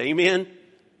things. Amen?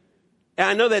 And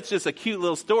I know that's just a cute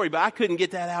little story, but I couldn't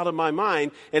get that out of my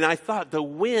mind. And I thought the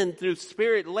wind through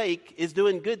Spirit Lake is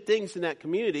doing good things in that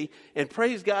community. And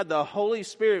praise God, the Holy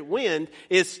Spirit wind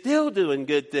is still doing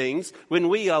good things when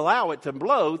we allow it to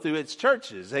blow through its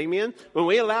churches. Amen? When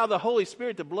we allow the Holy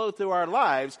Spirit to blow through our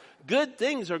lives, good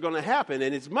things are going to happen.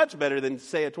 And it's much better than,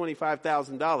 say, a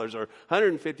 $25,000 or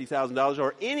 $150,000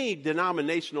 or any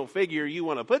denominational figure you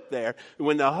want to put there.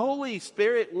 When the Holy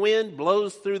Spirit wind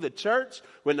blows through the church,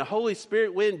 when the Holy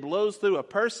Spirit wind blows through a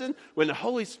person, when the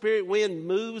Holy Spirit wind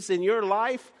moves in your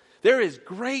life, there is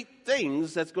great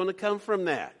things that's going to come from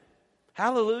that.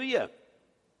 Hallelujah.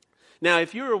 Now,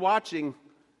 if you were watching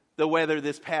the weather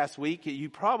this past week, you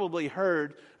probably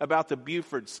heard about the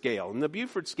Beaufort scale. And the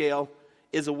Beaufort scale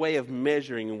is a way of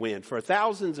measuring wind. For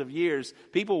thousands of years,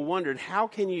 people wondered, how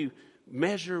can you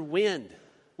measure wind?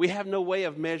 We have no way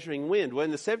of measuring wind. Well,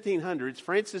 in the 1700s,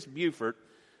 Francis Beaufort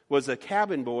was a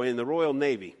cabin boy in the Royal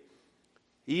Navy.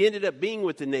 He ended up being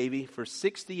with the Navy for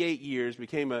 68 years,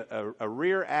 became a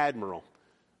rear admiral.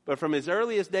 But from his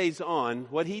earliest days on,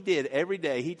 what he did every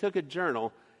day, he took a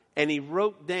journal and he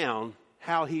wrote down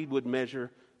how he would measure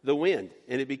the wind,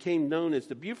 and it became known as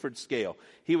the Beaufort scale.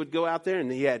 He would go out there and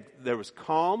there was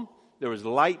calm, there was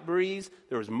light breeze,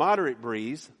 there was moderate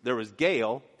breeze, there was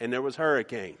gale, and there was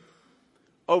hurricane.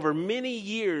 Over many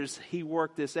years, he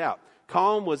worked this out.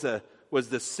 Calm was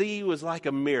the sea was like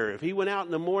a mirror. If he went out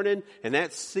in the morning and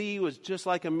that sea was just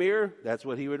like a mirror, that's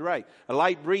what he would write. A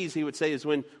light breeze, he would say, is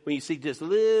when you see just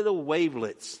little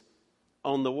wavelets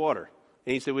on the water.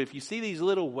 And he said, well, if you see these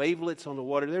little wavelets on the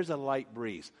water, there's a light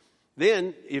breeze.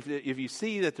 Then, if you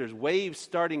see that there's waves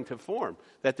starting to form,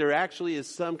 that there actually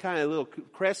is some kind of little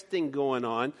cresting going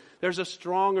on, there's a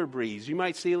stronger breeze. You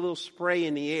might see a little spray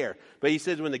in the air. But he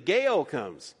says when the gale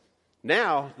comes,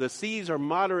 now the seas are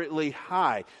moderately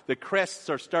high. The crests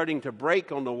are starting to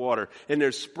break on the water, and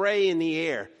there's spray in the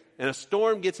air. And a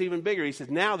storm gets even bigger. He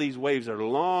says, now these waves are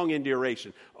long in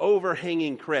duration.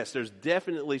 Overhanging crests. There's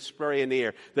definitely spray in the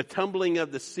air. The tumbling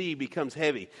of the sea becomes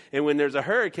heavy. And when there's a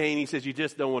hurricane, he says, you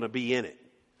just don't want to be in it.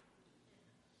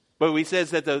 But he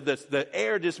says that the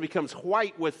air just becomes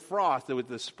white with froth, with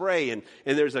the spray. And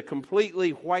there's a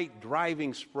completely white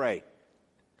driving spray.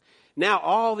 Now,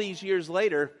 all these years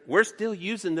later, we're still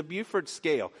using the Beaufort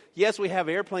scale. Yes, we have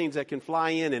airplanes that can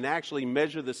fly in and actually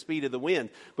measure the speed of the wind.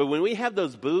 But when we have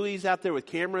those buoys out there with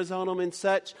cameras on them and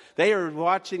such, they are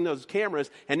watching those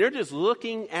cameras and they're just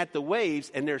looking at the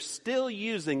waves, and they're still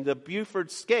using the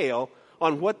Beaufort scale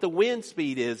on what the wind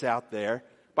speed is out there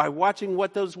by watching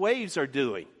what those waves are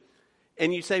doing.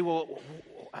 And you say, well,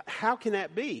 how can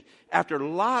that be? After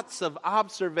lots of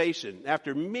observation,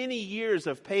 after many years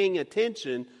of paying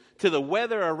attention to the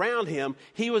weather around him,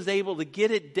 he was able to get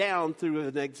it down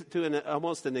to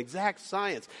almost an exact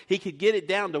science. He could get it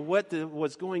down to what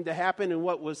was going to happen and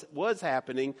what was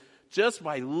happening just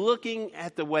by looking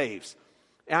at the waves.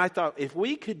 And I thought, if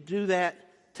we could do that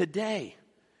today,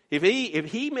 if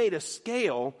he made a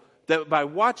scale that by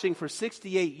watching for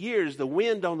 68 years the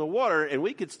wind on the water, and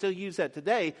we could still use that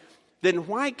today, then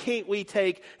why can't we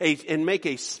take and make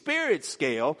a spirit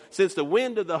scale, since the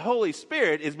wind of the Holy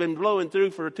Spirit has been blowing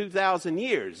through for 2,000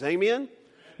 years? Amen?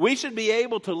 We should be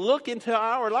able to look into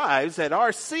our lives at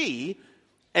our sea,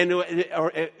 and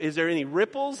is there any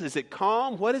ripples? Is it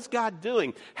calm? What is God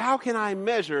doing? How can I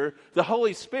measure the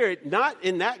Holy Spirit, not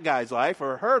in that guy's life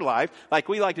or her life, like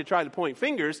we like to try to point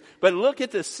fingers, but look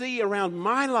at the sea around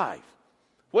my life.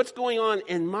 What's going on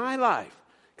in my life?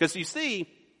 Because you see,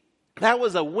 that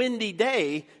was a windy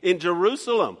day in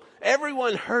Jerusalem.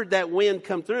 Everyone heard that wind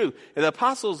come through. And the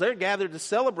apostles, they're gathered to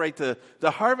celebrate the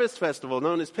harvest festival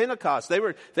known as Pentecost. They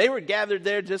were gathered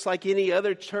there just like any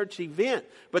other church event.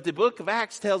 But the book of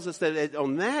Acts tells us that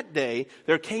on that day,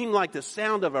 there came like the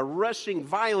sound of a rushing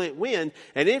violent wind,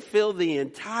 and it filled the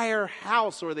entire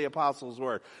house where the apostles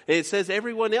were. And it says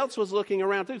everyone else was looking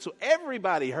around too. So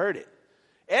everybody heard it.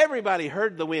 Everybody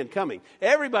heard the wind coming.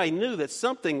 Everybody knew that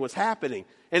something was happening.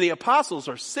 And the apostles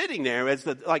are sitting there as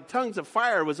like tongues of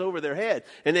fire was over their head.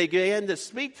 And they began to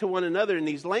speak to one another in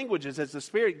these languages as the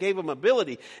Spirit gave them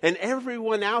ability. And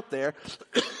everyone out there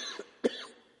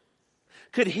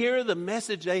could hear the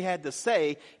message they had to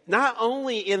say, not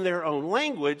only in their own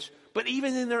language, but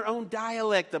even in their own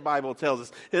dialect, the Bible tells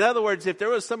us. In other words, if there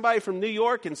was somebody from New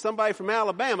York and somebody from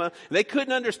Alabama, they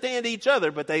couldn't understand each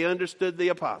other, but they understood the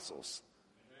apostles.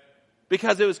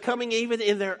 Because it was coming even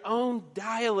in their own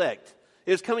dialect.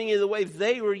 It was coming in the way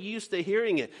they were used to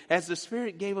hearing it, as the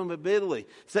Spirit gave them ability.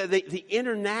 So the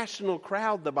international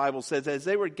crowd, the Bible says, as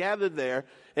they were gathered there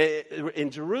in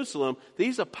Jerusalem,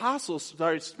 these apostles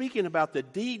started speaking about the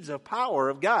deeds of power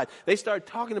of God. They started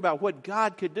talking about what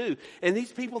God could do. And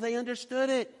these people, they understood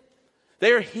it.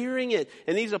 They're hearing it.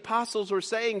 And these apostles were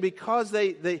saying, because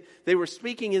they were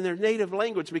speaking in their native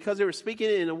language, because they were speaking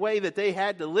it in a way that they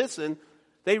had to listen,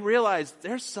 they realized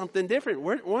there's something different.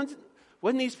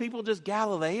 Wasn't these people just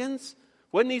Galileans?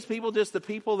 Wasn't these people just the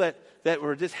people that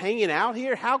were just hanging out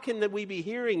here? How can we be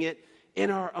hearing it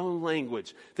in our own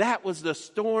language? That was the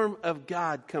storm of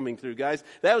God coming through, guys.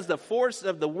 That was the force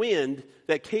of the wind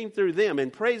that came through them.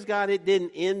 And praise God, it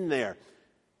didn't end there.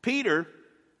 Peter,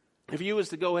 if you was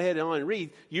to go ahead and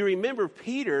read, you remember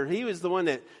Peter, he was the one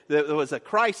that was a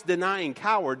Christ-denying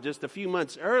coward just a few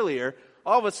months earlier.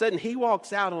 All of a sudden, he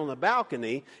walks out on the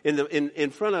balcony in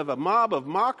front of a mob of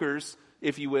mockers,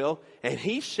 if you will, and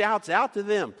he shouts out to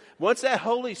them. Once that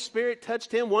Holy Spirit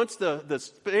touched him, once the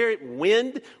Spirit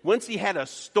wind, once he had a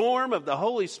storm of the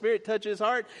Holy Spirit touch his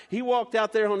heart, he walked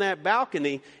out there on that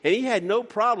balcony, and he had no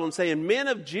problem saying, men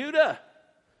of Judah,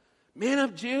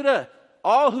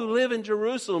 all who live in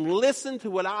Jerusalem, listen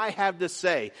to what I have to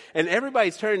say. And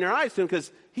everybody's turning their eyes to him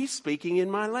because he's speaking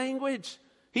in my language.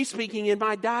 He's speaking in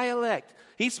my dialect.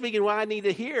 He's speaking what I need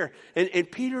to hear. And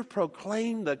Peter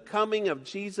proclaimed the coming of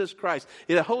Jesus Christ.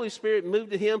 And the Holy Spirit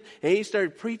moved to him, and he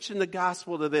started preaching the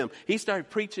gospel to them. He started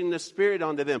preaching the Spirit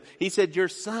onto them. He said, your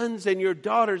sons and your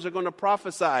daughters are going to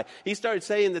prophesy. He started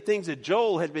saying the things that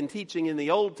Joel had been teaching in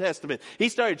the Old Testament. He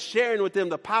started sharing with them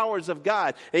the powers of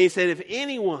God. And he said, if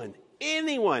anyone,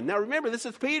 now remember, this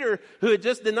is Peter who had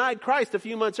just denied Christ a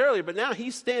few months earlier, but now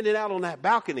he's standing out on that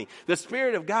balcony. The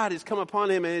Spirit of God has come upon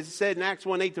him, and it's said in Acts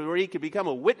 1:8 where he could become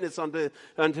a witness unto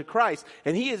Christ.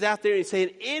 And he is out there and he's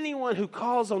saying, anyone who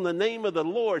calls on the name of the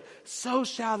Lord, so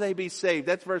shall they be saved.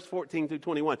 That's verse 14 through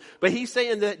 21. But he's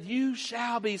saying that you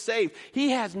shall be saved.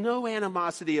 He has no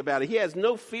animosity about it. He has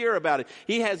no fear about it.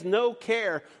 He has no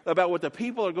care about what the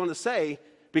people are going to say,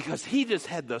 because he just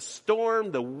had the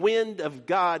storm, the wind of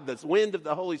God, the wind of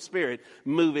the Holy Spirit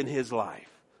move in his life.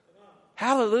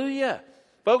 Hallelujah.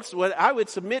 Folks, what I would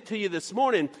submit to you this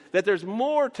morning, that there's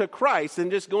more to Christ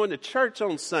than just going to church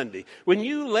on Sunday. When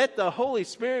you let the Holy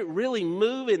Spirit really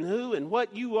move in who and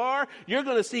what you are, you're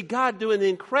going to see God doing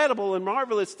incredible and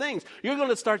marvelous things. You're going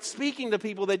to start speaking to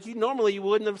people that you normally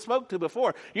wouldn't have spoke to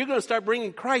before. You're going to start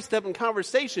bringing Christ up in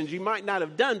conversations you might not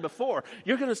have done before.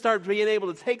 You're going to start being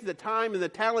able to take the time and the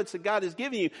talents that God has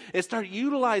given you and start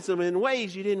utilizing them in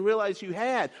ways you didn't realize you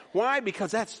had. Why? Because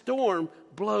that storm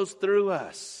blows through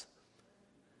us.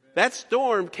 That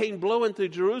storm came blowing through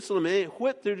Jerusalem, and it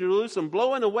whipped through Jerusalem,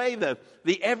 blowing away the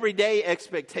everyday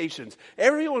expectations.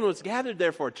 Everyone was gathered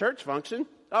there for a church function.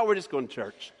 Oh, we're just going to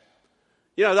church.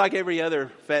 You know, like every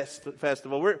other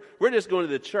festival, we're just going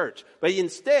to the church. But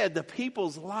instead, the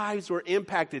people's lives were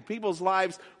impacted. People's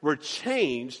lives were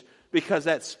changed because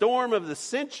that storm of the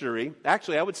century,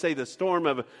 actually I would say the storm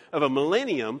of a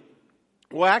millennium,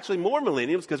 well, actually more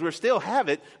millenniums, because we still have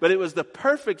it, but it was the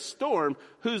perfect storm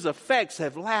whose effects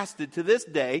have lasted to this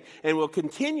day and will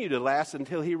continue to last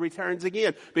until he returns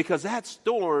again, because that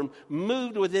storm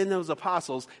moved within those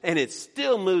apostles, and it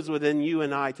still moves within you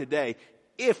and I today,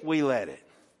 if we let it.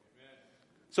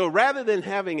 So rather than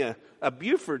having a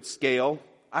Buford scale,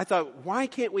 I thought, why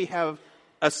can't we have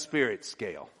a spirit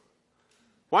scale?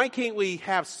 Why can't we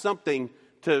have something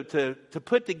to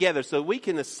put together so we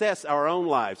can assess our own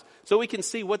lives, so we can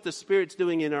see what the Spirit's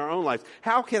doing in our own lives?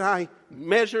 How can I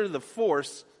measure the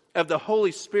force of the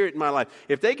Holy Spirit in my life?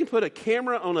 If they can put a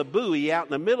camera on a buoy out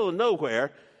in the middle of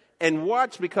nowhere and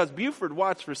watch, because Buford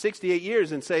watched for 68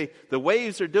 years and say, the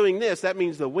waves are doing this, that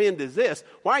means the wind is this.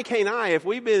 Why can't I, if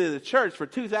we've been in the church for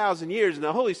 2,000 years and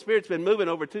the Holy Spirit's been moving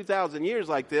over 2,000 years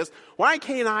like this, why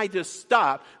can't I just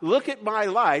stop, look at my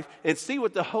life, and see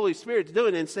what the Holy Spirit's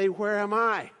doing and say, where am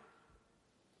I?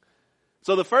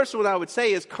 So the first one I would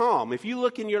say is calm. If you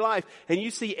look in your life and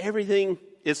you see everything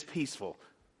is peaceful,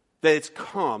 that it's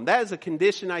calm, that is a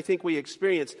condition I think we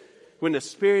experience when the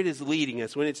Spirit is leading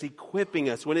us, when it's equipping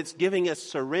us, when it's giving us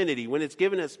serenity, when it's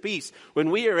giving us peace, when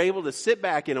we are able to sit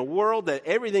back in a world that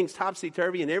everything's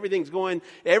topsy-turvy and everything's going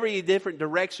every different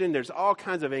direction. There's all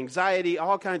kinds of anxiety,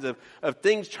 all kinds of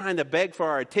things trying to beg for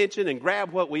our attention and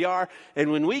grab what we are.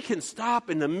 And when we can stop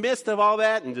in the midst of all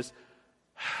that and just,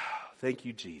 thank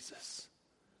you, Jesus.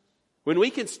 When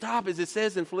we can stop, as it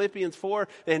says in Philippians 4,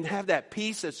 and have that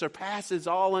peace that surpasses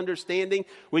all understanding,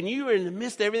 when you are in the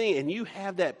midst of everything and you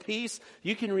have that peace,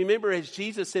 you can remember, as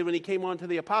Jesus said when he came on to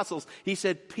the apostles, he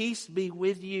said, peace be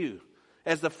with you.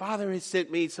 As the Father has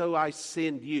sent me, so I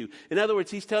send you. In other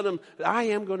words, he's telling them, I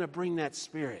am going to bring that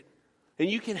Spirit. And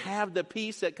you can have the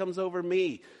peace that comes over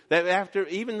me. That after,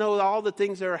 even though all the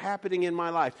things that are happening in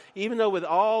my life, even though with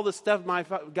all the stuff my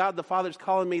God the Father's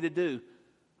calling me to do,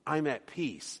 I'm at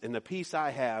peace, and the peace I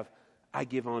have, I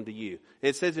give on to you.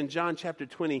 It says in John chapter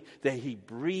 20 that he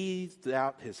breathed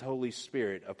out his Holy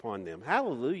Spirit upon them.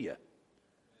 Hallelujah.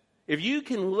 If you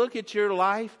can look at your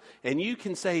life and you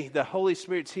can say the Holy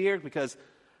Spirit's here because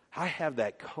I have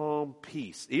that calm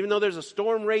peace. Even though there's a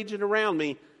storm raging around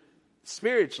me,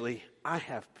 spiritually, I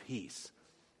have peace.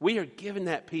 We are given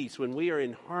that peace when we are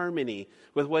in harmony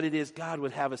with what it is God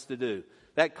would have us to do.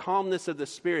 That calmness of the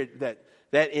Spirit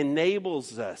that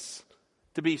enables us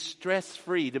to be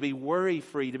stress-free, to be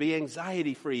worry-free, to be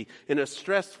anxiety-free in a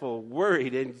stressful,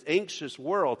 worried, and anxious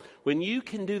world. When you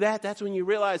can do that, that's when you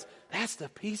realize that's the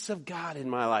peace of God in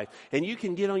my life. And you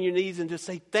can get on your knees and just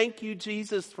say, thank you,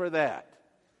 Jesus, for that.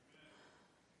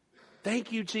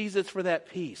 Thank you, Jesus, for that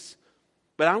peace.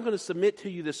 But I'm going to submit to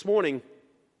you this morning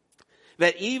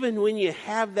that even when you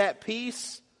have that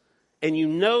peace, and you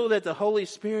know that the Holy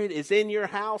Spirit is in your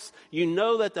house, you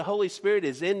know that the Holy Spirit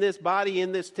is in this body,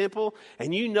 in this temple,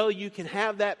 and you know you can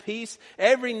have that peace,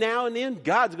 every now and then,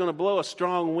 God's going to blow a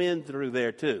strong wind through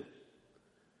there too.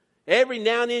 Every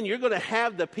now and then, you're going to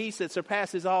have the peace that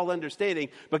surpasses all understanding,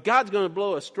 but God's going to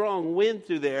blow a strong wind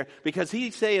through there because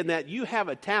he's saying that you have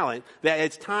a talent that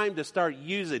it's time to start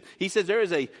using. He says there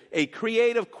is a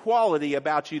creative quality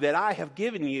about you that I have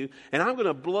given you, and I'm going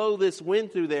to blow this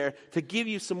wind through there to give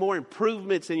you some more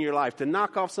improvements in your life, to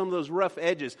knock off some of those rough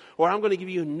edges, or I'm going to give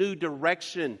you a new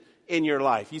direction in your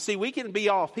life. You see, we can be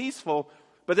all peaceful,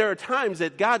 but there are times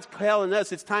that God's telling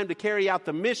us it's time to carry out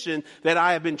the mission that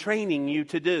I have been training you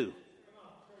to do.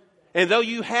 And though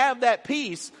you have that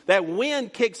peace, that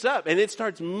wind kicks up and it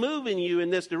starts moving you in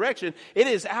this direction, it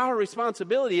is our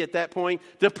responsibility at that point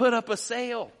to put up a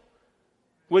sail.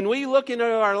 When we look into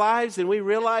our lives and we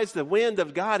realize the wind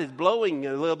of God is blowing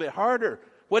a little bit harder,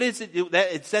 what is it?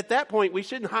 It's at that point we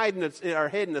shouldn't hide our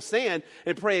head in the sand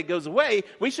and pray it goes away.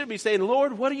 We should be saying,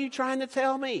 Lord, what are you trying to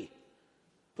tell me?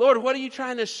 Lord, what are you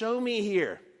trying to show me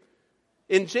here?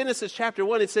 In Genesis chapter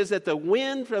 1, it says that the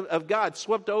wind of God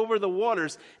swept over the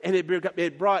waters and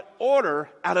it brought order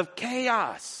out of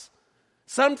chaos.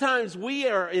 Sometimes we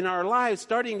are in our lives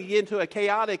starting to get into a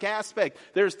chaotic aspect.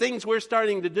 There's things we're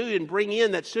starting to do and bring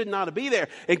in that should not be there.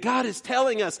 And God is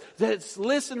telling us that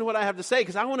listen to what I have to say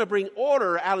because I want to bring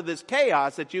order out of this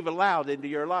chaos that you've allowed into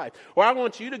your life. Or I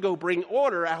want you to go bring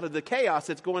order out of the chaos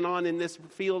that's going on in this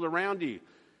field around you.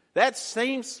 That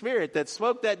same Spirit that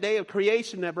spoke that day of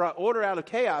creation that brought order out of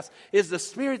chaos is the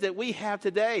Spirit that we have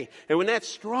today. And when that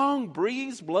strong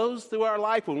breeze blows through our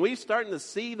life, when we're starting to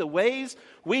see the waves,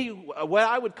 what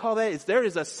I would call that is there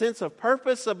is a sense of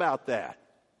purpose about that.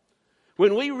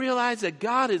 When we realize that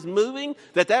God is moving,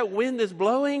 that wind is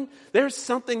blowing, there's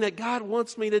something that God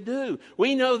wants me to do.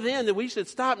 We know then that we should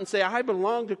stop and say, I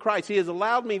belong to Christ. He has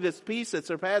allowed me this peace that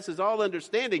surpasses all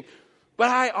understanding. But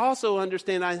I also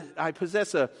understand I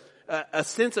possess a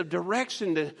sense of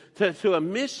direction to a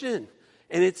mission.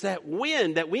 And it's that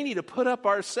wind that we need to put up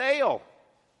our sail.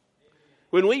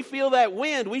 When we feel that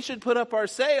wind, we should put up our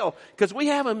sail. Because we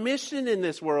have a mission in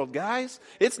this world, guys.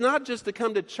 It's not just to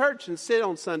come to church and sit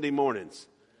on Sunday mornings.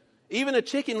 Even a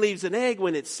chicken leaves an egg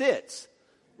when it sits.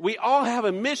 we all have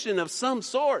a mission of some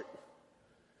sort.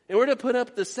 And we're to put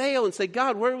up the sail and say,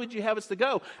 God, where would you have us to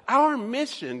go? Our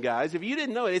mission, guys, if you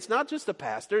didn't know it, it's not just the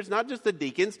pastor, it's not just the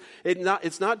deacons,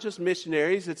 it's not just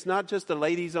missionaries, it's not just the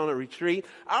ladies on a retreat.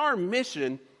 Our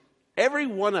mission, every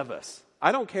one of us,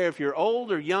 I don't care if you're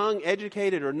old or young,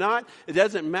 educated or not. It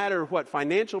doesn't matter what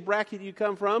financial bracket you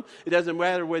come from. It doesn't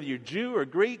matter whether you're Jew or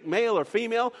Greek, male or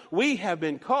female. We have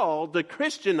been called to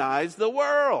Christianize the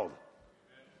world.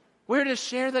 We're to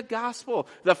share the gospel.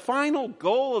 The final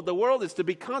goal of the world is to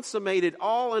be consummated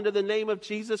all under the name of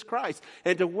Jesus Christ.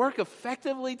 And to work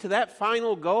effectively to that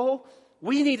final goal,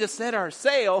 we need to set our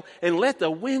sail and let the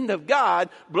wind of God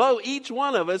blow each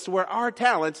one of us where our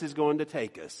talents is going to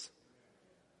take us.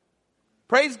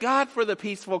 Praise God for the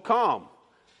peaceful calm.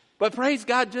 But praise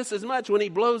God just as much when he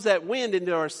blows that wind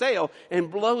into our sail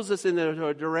and blows us into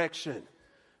a direction.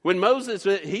 When Moses,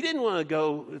 he didn't want to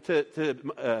go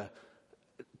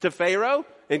to Pharaoh,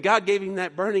 and God gave him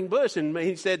that burning bush, and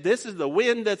he said, this is the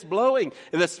wind that's blowing,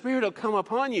 and the Spirit will come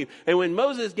upon you. And when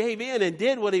Moses gave in and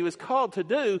did what he was called to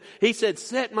do, he said,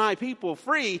 set my people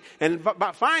free. And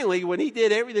finally, when he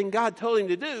did everything God told him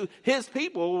to do, his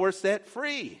people were set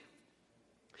free.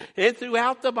 And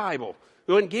throughout the Bible,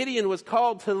 when Gideon was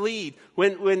called to lead,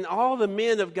 when all the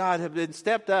men of God have been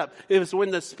stepped up, it was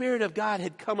when the Spirit of God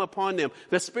had come upon them.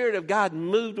 The Spirit of God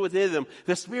moved within them.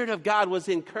 The Spirit of God was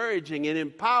encouraging and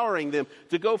empowering them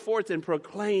to go forth and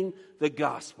proclaim the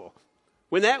gospel.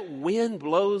 When that wind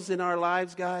blows in our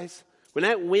lives, guys, when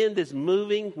that wind is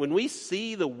moving, when we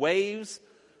see the waves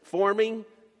forming,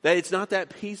 that it's not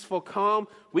that peaceful calm,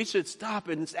 we should stop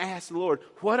and ask the Lord,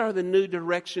 what are the new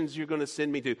directions you're going to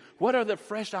send me to? What are the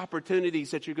fresh opportunities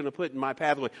that you're going to put in my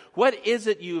pathway? What is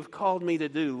it you've called me to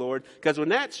do, Lord? Because when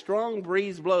that strong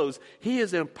breeze blows, he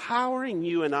is empowering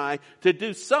you and I to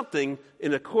do something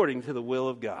in according to the will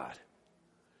of God.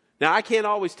 Now, I can't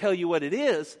always tell you what it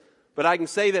is, but I can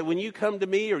say that when you come to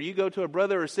me or you go to a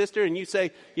brother or sister and you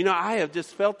say, I have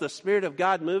just felt the Spirit of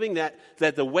God moving, that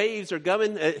the waves are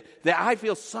coming, that I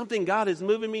feel something God is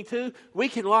moving me to, we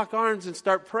can lock arms and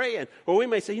start praying. Or we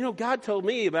may say, God told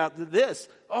me about this.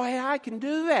 Oh, hey, I can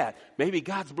do that. Maybe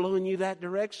God's blowing you that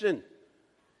direction.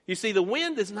 You see, the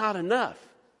wind is not enough.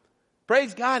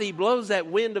 Praise God, he blows that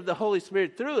wind of the Holy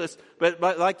Spirit through us. But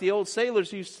like the old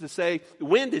sailors used to say,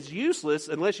 wind is useless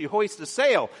unless you hoist a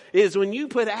sail. It is when you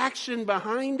put action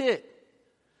behind it.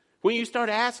 When you start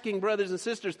asking brothers and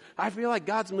sisters, I feel like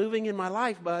God's moving in my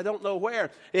life, but I don't know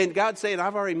where. And God's saying,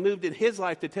 I've already moved in his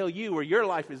life to tell you where your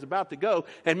life is about to go.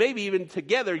 And maybe even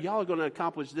together, y'all are going to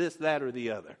accomplish this, that, or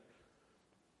the other.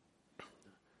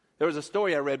 There was a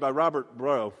story I read by Robert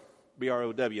Brow,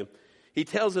 B-R-O-W. He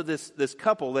tells of this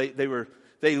couple. They were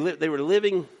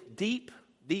living deep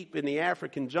in the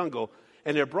African jungle,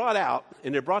 and they're brought out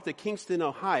and they're brought to Kingston,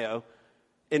 Ohio,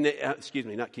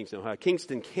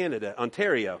 Kingston, Canada,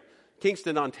 Ontario,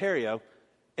 Kingston, Ontario,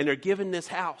 and they're given this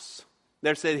house.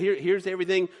 They're said, here's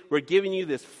everything. We're giving you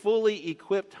this fully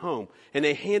equipped home, and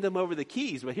they hand them over the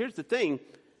keys. But here's the thing: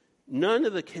 none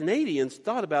of the Canadians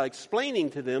thought about explaining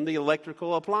to them the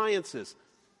electrical appliances.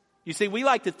 You see, we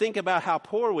like to think about how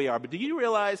poor we are, but do you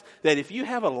realize that if you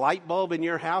have a light bulb in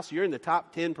your house, you're in the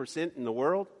top 10% in the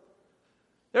world?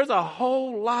 There's a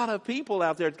whole lot of people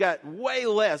out there that's got way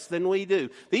less than we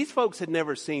do. These folks had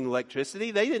never seen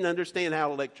electricity. They didn't understand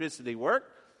how electricity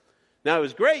worked. Now, it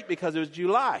was great because it was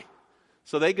July.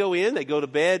 So they go in, they go to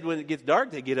bed when it gets dark,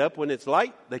 they get up when it's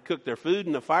light, they cook their food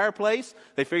in the fireplace,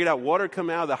 they figured out water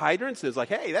coming out of the hydrants. It's like,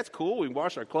 hey, that's cool, we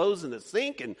wash our clothes in the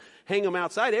sink and hang them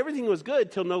outside. Everything was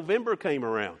good till November came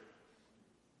around.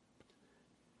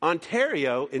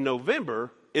 Ontario in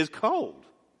November is cold.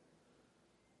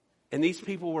 And these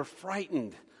people were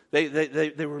frightened.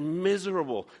 They were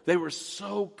miserable. They were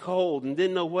so cold and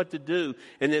didn't know what to do.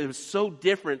 And it was so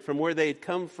different from where they had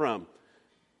come from.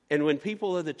 And when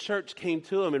people of the church came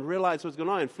to them and realized what was going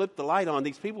on and flipped the light on,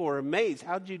 these people were amazed.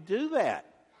 How'd you do that?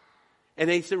 And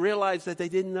they realized that they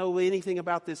didn't know anything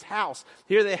about this house.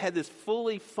 Here they had this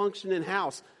fully functioning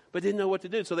house, but didn't know what to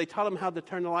do. So they taught them how to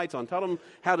turn the lights on, taught them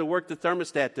how to work the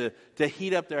thermostat to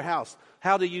heat up their house,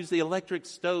 how to use the electric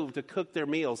stove to cook their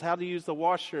meals, how to use the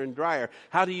washer and dryer,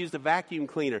 how to use the vacuum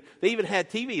cleaner. They even had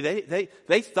TV.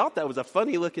 They thought that was a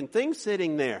funny looking thing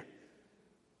sitting there.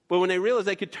 But when they realized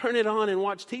they could turn it on and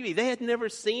watch TV, they had never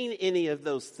seen any of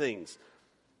those things.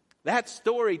 That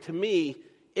story, to me,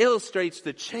 illustrates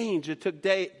the change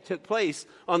that took place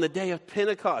on the day of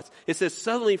Pentecost. It says,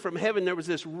 suddenly from heaven there was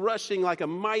this rushing like a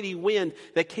mighty wind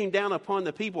that came down upon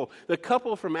the people. The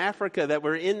couple from Africa that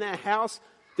were in that house,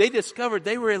 they discovered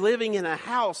they were living in a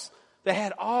house that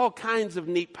had all kinds of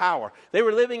neat power. They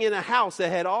were living in a house that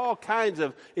had all kinds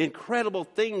of incredible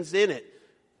things in it.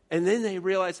 And then they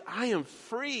realized, I am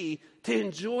free to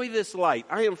enjoy this light.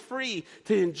 I am free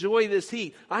to enjoy this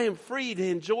heat. I am free to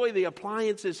enjoy the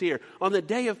appliances here. On the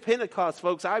day of Pentecost,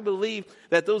 folks, I believe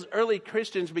that those early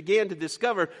Christians began to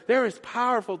discover there is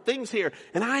powerful things here.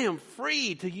 And I am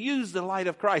free to use the light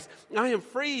of Christ. I am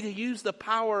free to use the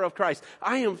power of Christ.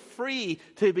 I am free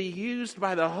to be used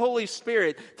by the Holy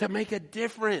Spirit to make a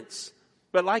difference.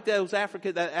 But like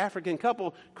that African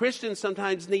couple, Christians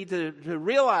sometimes need to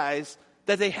realize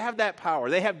that they have that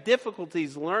power. They have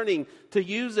difficulties learning to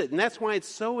use it. And that's why it's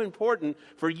so important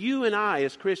for you and I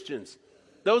as Christians.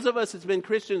 Those of us that's been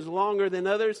Christians longer than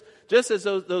others, just as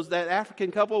that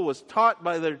African couple was taught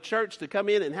by their church to come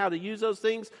in and how to use those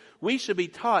things, we should be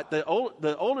taught. The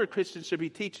older Christians should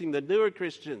be teaching the newer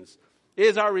Christians.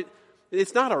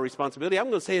 It's not our responsibility. I'm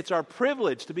going to say it's our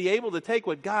privilege to be able to take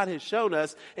what God has shown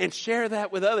us and share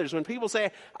that with others. When people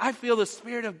say, I feel the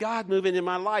Spirit of God moving in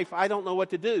my life, I don't know what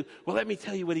to do. Well, let me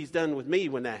tell you what He's done with me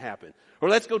when that happened. Or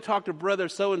let's go talk to brother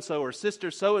so-and-so or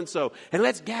sister so-and-so, and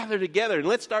let's gather together and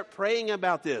let's start praying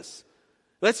about this.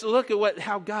 Let's look at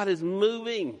how God is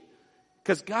moving.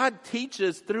 Because God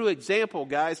teaches through example,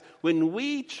 guys. When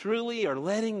we truly are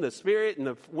letting the Spirit and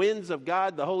the winds of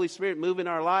God, the Holy Spirit, move in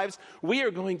our lives, we are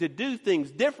going to do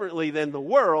things differently than the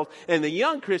world. And the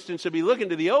young Christians should be looking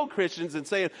to the old Christians and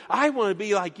saying, I want to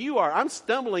be like you are. I'm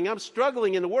stumbling, I'm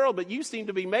struggling in the world, but you seem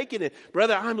to be making it.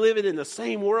 Brother, I'm living in the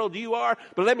same world you are,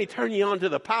 but let me turn you on to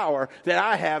the power that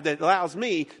I have that allows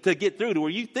me to get through to where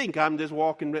you think I'm just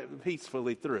walking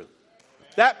peacefully through.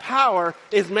 That power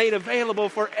is made available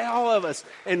for all of us.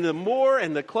 And the more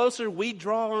and the closer we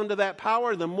draw onto that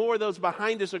power, the more those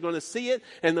behind us are going to see it,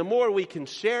 and the more we can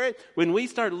share it. When we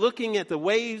start looking at the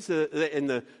waves and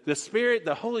the Spirit,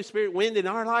 the Holy Spirit wind in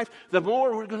our life, the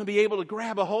more we're going to be able to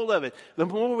grab a hold of it. The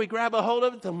more we grab a hold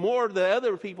of it, the more the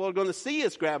other people are going to see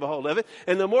us grab a hold of it,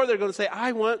 and the more they're going to say,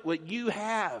 I want what you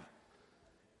have.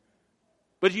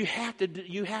 But you have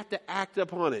to act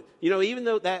upon it. You know, even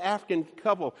though that African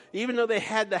couple, even though they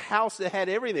had the house that had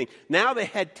everything, now they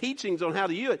had teachings on how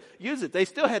to use it. They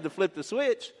still had to flip the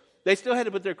switch. They still had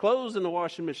to put their clothes in the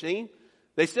washing machine.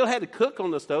 They still had to cook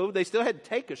on the stove. They still had to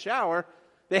take a shower.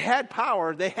 They had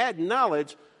power. They had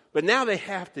knowledge. But now they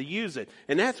have to use it.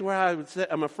 And that's where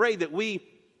I'm afraid that we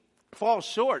fall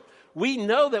short. We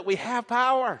know that we have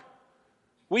power.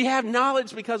 We have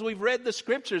knowledge because we've read the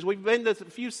scriptures. We've been to a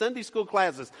few Sunday school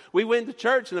classes. We went to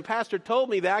church and the pastor told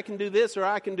me that I can do this or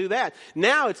I can do that.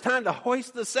 Now it's time to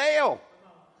hoist the sail.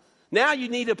 Now you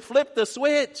need to flip the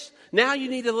switch. Now you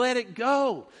need to let it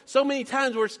go. So many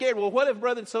times we're scared. Well, what if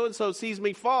brother so-and-so sees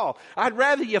me fall? I'd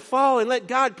rather you fall and let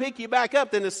God pick you back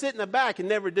up than to sit in the back and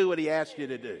never do what He asked you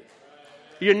to do.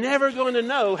 You're never going to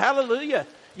know. Hallelujah.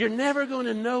 You're never going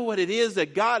to know what it is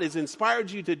that God has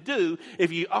inspired you to do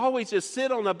if you always just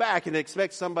sit on the back and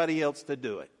expect somebody else to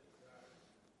do it.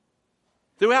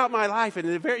 Throughout my life,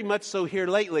 and very much so here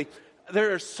lately,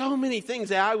 there are so many things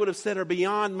that I would have said are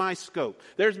beyond my scope.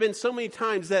 There's been so many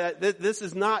times that this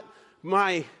is not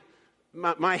my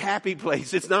happy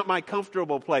place. It's not my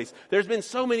comfortable place. There's been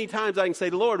so many times I can say,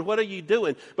 Lord, what are you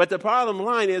doing? But the bottom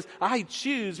line is I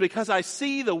choose, because I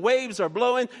see the waves are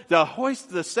blowing, to hoist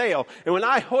the sail. And when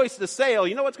I hoist the sail,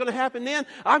 you know what's going to happen then?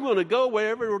 I'm going to go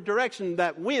wherever direction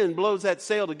that wind blows that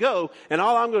sail to go. And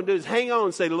all I'm going to do is hang on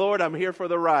and say, Lord, I'm here for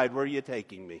the ride. Where are you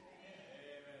taking me?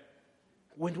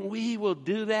 When we will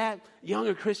do that,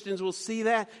 younger Christians will see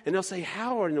that and they'll say,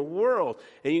 how in the world?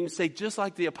 And you can say, just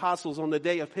like the apostles on the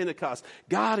day of Pentecost,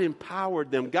 God empowered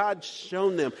them. God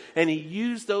shone them. And He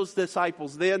used those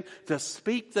disciples then to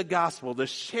speak the gospel, to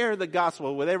share the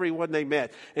gospel with everyone they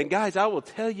met. And guys, I will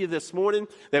tell you this morning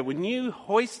that when you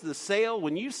hoist the sail,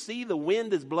 when you see the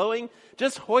wind is blowing,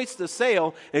 just hoist the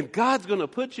sail and God's going to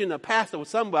put you in the path of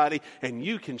somebody and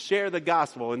you can share the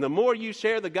gospel. And the more you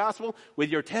share the gospel with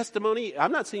your testimony,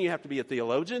 I'm not saying you have to be a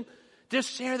theologian. Just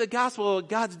share the gospel of what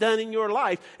God's done in your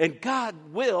life, and God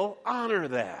will honor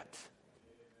that.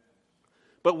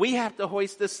 But we have to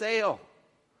hoist the sail.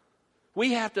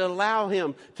 We have to allow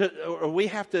Him to, or we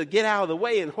have to get out of the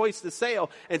way and hoist the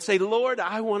sail and say, Lord,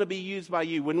 I want to be used by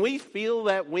you. When we feel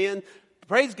that wind,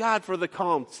 praise God for the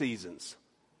calm seasons.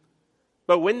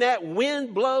 But when that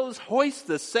wind blows, hoist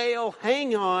the sail,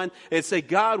 hang on, and say,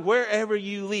 God, wherever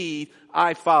you lead,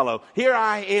 I follow. Here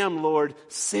I am, Lord,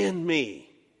 send me.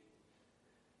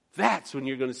 That's when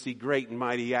you're going to see great and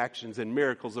mighty actions and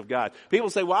miracles of God. People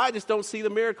say, well, I just don't see the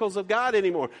miracles of God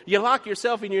anymore. You lock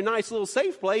yourself in your nice little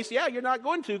safe place. Yeah, you're not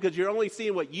going to because you're only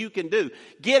seeing what you can do.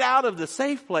 Get out of the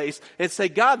safe place and say,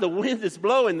 God, the wind is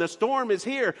blowing. The storm is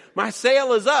here. My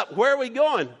sail is up. Where are we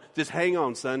going? Just hang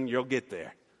on, son. You'll get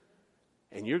there.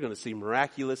 And you're going to see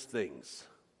miraculous things.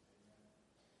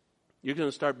 You're going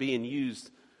to start being used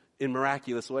in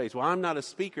miraculous ways. Well, I'm not a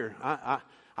speaker.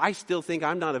 I still think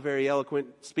I'm not a very eloquent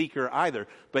speaker either,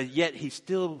 but yet he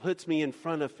still puts me in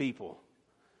front of people.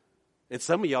 And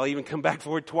some of y'all even come back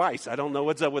for it twice. I don't know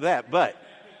what's up with that, but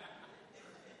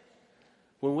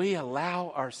when we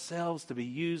allow ourselves to be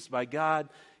used by God,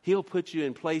 He'll put you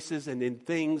in places and in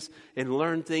things and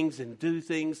learn things and do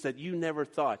things that you never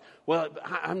thought. Well,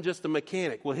 I'm just a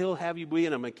mechanic. Well, He'll have you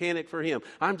being a mechanic for Him.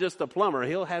 I'm just a plumber.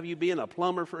 He'll have you being a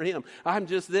plumber for Him. I'm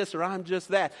just this or I'm just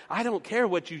that. I don't care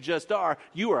what you just are.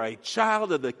 You are a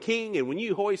child of the King, and when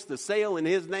you hoist the sail in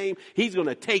His name, He's going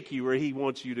to take you where He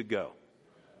wants you to go.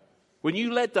 When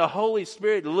you let the Holy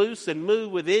Spirit loose and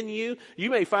move within you,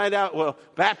 you may find out, well,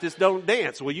 Baptists don't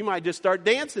dance. Well, you might just start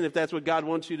dancing if that's what God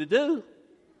wants you to do.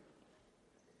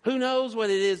 Who knows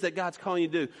what it is that God's calling you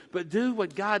to do? But do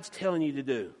what God's telling you to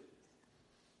do.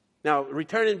 Now,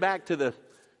 returning back to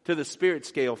the spirit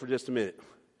scale for just a minute.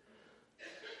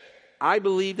 I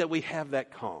believe that we have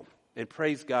that calm, and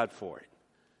praise God for it.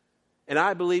 And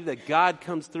I believe that God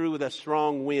comes through with a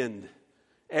strong wind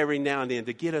every now and then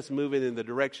to get us moving in the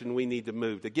direction we need to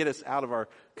move, to get us out of our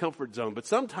comfort zone. But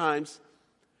sometimes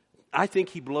I think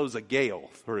He blows a gale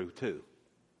through too.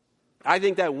 I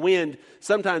think that wind,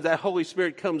 sometimes that Holy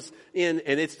Spirit comes in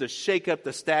and it's to shake up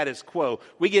the status quo.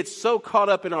 We get so caught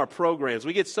up in our programs.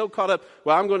 We get so caught up,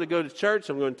 well, I'm going to go to church.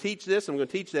 I'm going to teach this. I'm going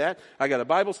to teach that. I got a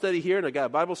Bible study here and I got a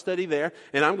Bible study there.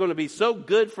 And I'm going to be so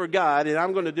good for God and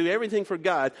I'm going to do everything for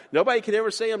God. Nobody can ever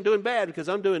say I'm doing bad because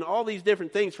I'm doing all these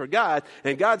different things for God.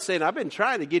 And God's saying, I've been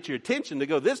trying to get your attention to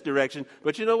go this direction.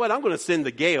 But you know what? I'm going to send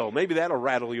the gale. Maybe that'll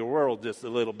rattle your world just a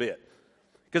little bit.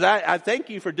 Because I thank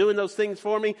you for doing those things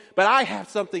for me, but I have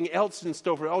something else in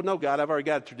store for you. Oh, no, God, I've already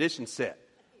got a tradition set.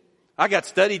 I got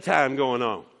study time going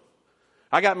on.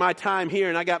 I got my time here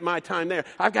and I got my time there.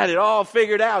 I've got it all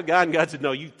figured out, God. And God said,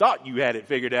 no, you thought you had it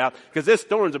figured out because this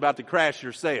storm's about to crash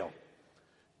your sail.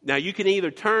 Now, you can either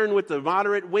turn with the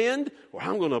moderate wind or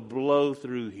I'm going to blow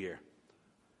through here.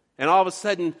 And all of a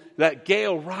sudden, that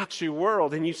gale rocks your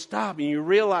world and you stop and you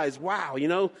realize, wow, you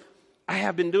know, I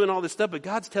have been doing all this stuff, but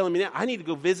God's telling me now I need to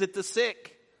go visit the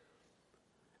sick.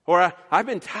 Or I've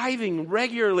been tithing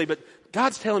regularly, but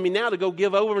God's telling me now to go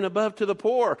give over and above to the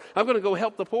poor. I'm going to go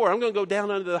help the poor. I'm going to go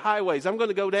down under the highways. I'm going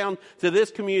to go down to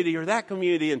this community or that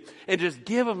community and just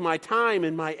give of my time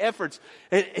and my efforts.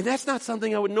 And that's not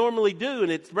something I would normally do,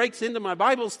 and it breaks into my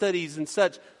Bible studies and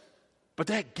such. But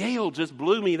that gale just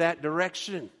blew me that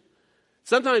direction.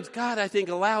 Sometimes God, I think,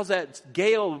 allows that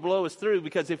gale to blow us through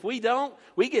because if we don't,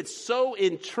 we get so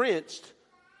entrenched.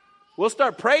 We'll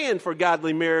start praying for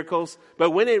godly miracles,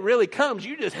 but when it really comes,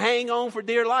 you just hang on for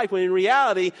dear life. When in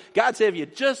reality, God said, if you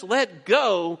just let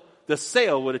go, the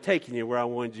sail would have taken you where I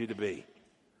wanted you to be.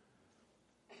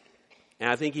 And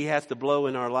I think He has to blow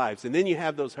in our lives. And then you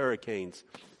have those hurricanes.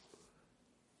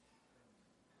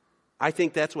 I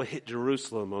think that's what hit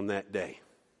Jerusalem on that day.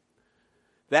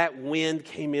 That wind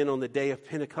came in on the day of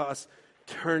Pentecost,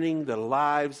 turning the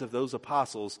lives of those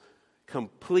apostles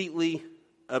completely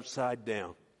upside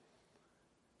down.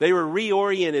 They were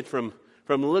reoriented from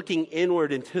looking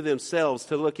inward into themselves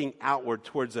to looking outward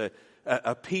towards a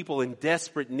people in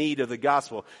desperate need of the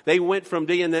gospel. They went from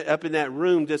being up in that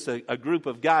room, just a group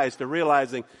of guys, to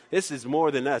realizing this is more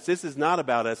than us. This is not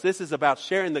about us. This is about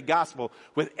sharing the gospel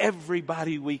with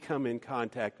everybody we come in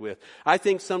contact with. I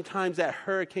think sometimes that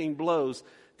hurricane blows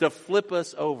to flip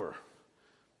us over.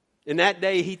 In that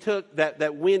day, He took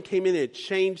that wind came in and it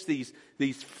changed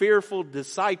these fearful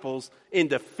disciples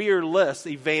into fearless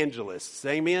evangelists.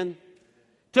 Amen?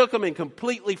 Took them and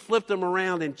completely flipped them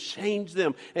around and changed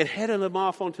them and headed them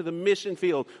off onto the mission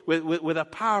field with a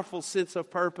powerful sense of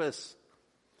purpose.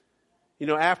 You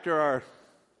know, after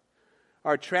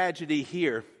our tragedy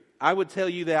here, I would tell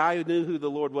you that I knew who the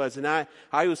Lord was, and I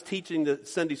was teaching the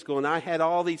Sunday school, and I had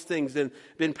all these things and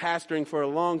been pastoring for a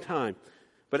long time.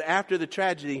 But after the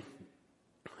tragedy,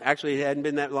 actually it hadn't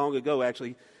been that long ago,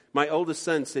 actually, my oldest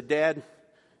son said, Dad,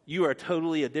 you are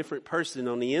totally a different person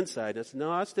on the inside. I said,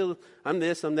 no, I'm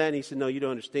this, I'm that. And he said, no, you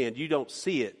don't understand. You don't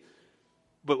see it.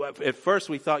 But at first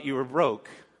we thought you were broke.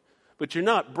 But you're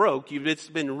not broke. It's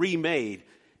been remade.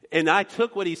 And I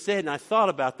took what he said and I thought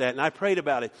about that and I prayed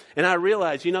about it. And I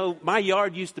realized, my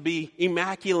yard used to be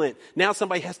immaculate. Now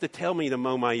somebody has to tell me to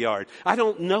mow my yard. I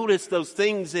don't notice those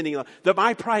things anymore.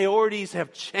 My priorities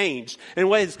have changed. And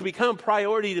what has become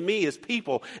priority to me is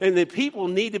people. And the people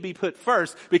need to be put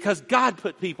first because God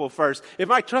put people first. If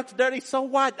my truck's dirty, so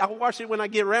what? I'll wash it when I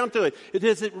get around to it.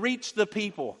 Does it reach the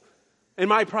people? And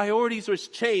my priorities was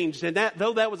changed. And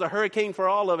though that was a hurricane for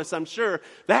all of us, I'm sure,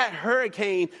 that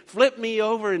hurricane flipped me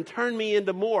over and turned me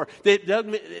into more. Did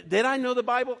I know the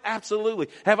Bible? Absolutely.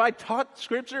 Have I taught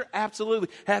Scripture? Absolutely.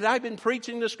 Had I been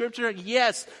preaching the Scripture?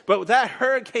 Yes. But that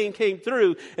hurricane came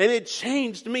through and it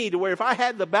changed me to where if I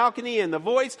had the balcony and the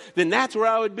voice, then that's where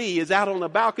I would be, is out on the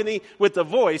balcony with the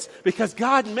voice, because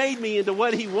God made me into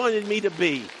what He wanted me to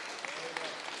be.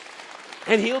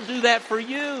 And He'll do that for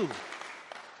you.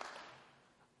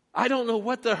 I don't know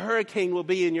what the hurricane will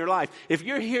be in your life. If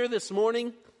you're here this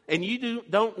morning and you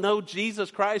don't know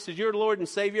Jesus Christ as your Lord and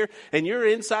Savior, and your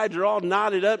insides are all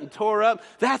knotted up and tore up,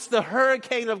 that's the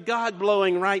hurricane of God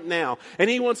blowing right now. And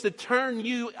He wants to turn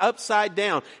you upside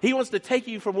down. He wants to take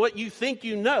you from what you think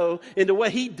you know into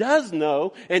what He does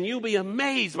know, and you'll be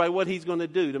amazed by what He's going to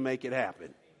do to make it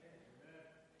happen.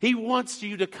 He wants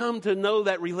you to come to know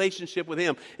that relationship with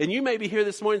Him. And you may be here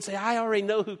this morning and say, I already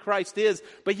know who Christ is,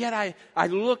 but yet I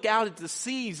look out at the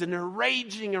seas and they're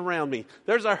raging around me.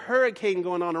 There's a hurricane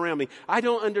going on around me. I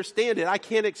don't understand it. I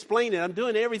can't explain it. I'm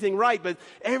doing everything right, but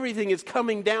everything is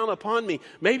coming down upon me.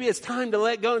 Maybe it's time to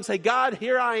let go and say, God,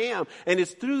 here I am. And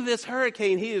it's through this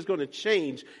hurricane He is going to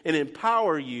change and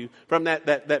empower you from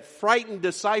that frightened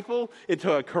disciple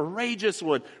into a courageous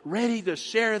one, ready to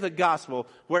share the gospel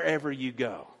wherever you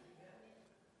go.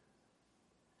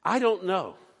 I don't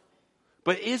know,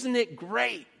 but isn't it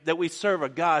great that we serve a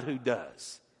God who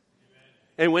does?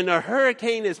 And when a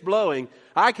hurricane is blowing,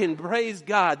 I can praise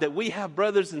God that we have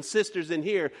brothers and sisters in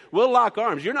here. We'll lock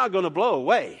arms. You're not going to blow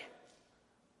away,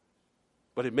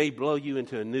 but it may blow you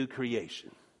into a new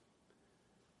creation.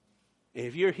 And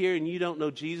if you're here and you don't know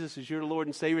Jesus as your Lord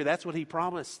and Savior, that's what He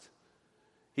promised.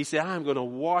 He said, I'm going to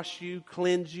wash you,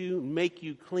 cleanse you, make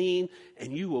you clean,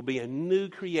 and you will be a new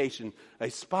creation, a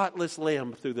spotless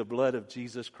lamb through the blood of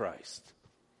Jesus Christ.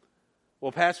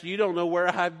 Well, Pastor, you don't know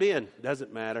where I've been.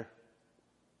 Doesn't matter.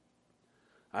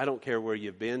 I don't care where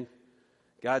you've been.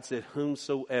 God said,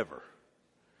 whomsoever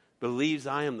believes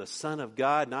I am the Son of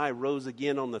God and I rose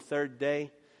again on the third day,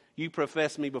 you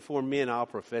profess me before men, I'll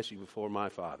profess you before my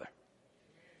Father.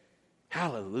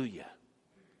 Hallelujah.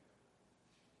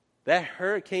 That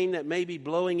hurricane that may be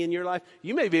blowing in your life,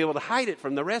 you may be able to hide it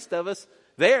from the rest of us.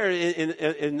 There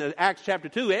in Acts chapter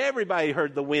 2, everybody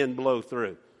heard the wind blow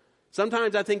through.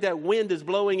 Sometimes I think that wind is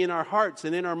blowing in our hearts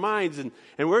and in our minds, and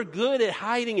we're good at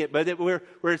hiding it, but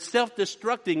we're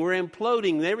self-destructing, we're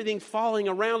imploding, and everything's falling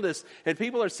around us, and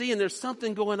people are seeing there's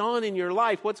something going on in your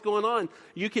life. What's going on?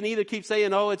 You can either keep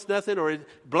saying, oh, it's nothing, or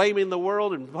blaming the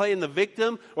world and playing the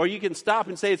victim, or you can stop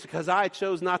and say, it's because I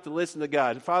chose not to listen to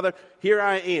God. Father, here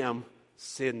I am,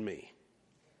 send me.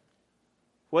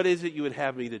 What is it you would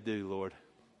have me to do, Lord?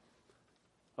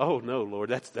 Oh, no, Lord,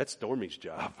 that's Stormy's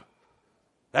job.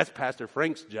 That's Pastor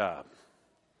Frank's job.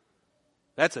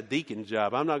 That's a deacon's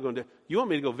job. I'm not going to. You want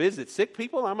me to go visit sick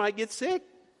people? I might get sick.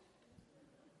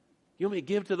 You want me to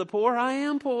give to the poor? I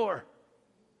am poor.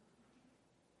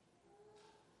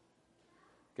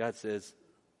 God says,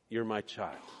 you're my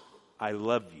child. I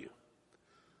love you.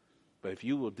 But if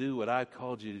you will do what I've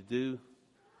called you to do,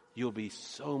 you'll be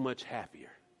so much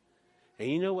happier. And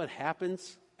you know what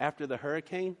happens after the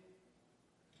hurricane?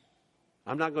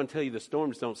 I'm not going to tell you the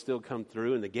storms don't still come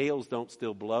through and the gales don't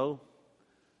still blow.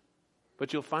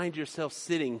 But you'll find yourself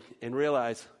sitting and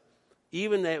realize,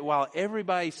 even that while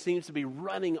everybody seems to be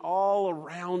running all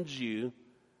around you,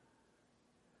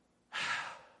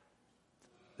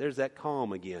 there's that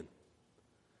calm again.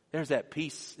 There's that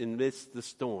peace in midst the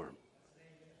storm.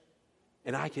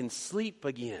 And I can sleep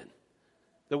again.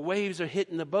 The waves are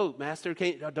hitting the boat. Master,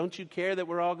 don't you care that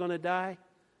we're all going to die?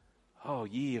 Oh,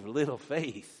 ye of little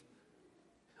faith.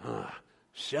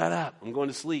 Shut up. I'm going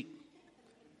to sleep.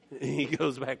 And he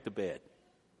goes back to bed.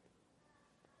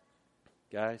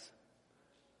 Guys,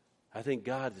 I think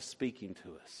God is speaking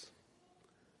to us.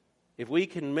 If we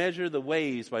can measure the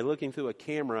waves by looking through a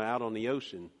camera out on the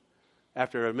ocean,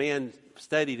 after a man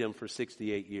studied them for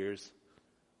 68 years,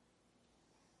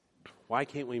 why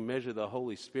can't we measure the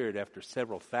Holy Spirit after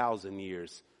several thousand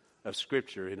years of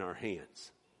Scripture in our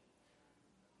hands?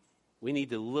 We need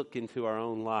to look into our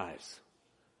own lives.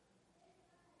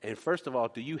 And first of all,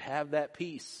 do you have that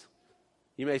peace?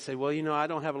 You may say, well, I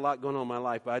don't have a lot going on in my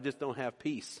life, but I just don't have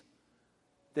peace.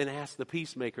 Then ask the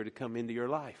peacemaker to come into your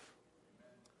life.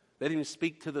 Let him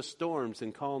speak to the storms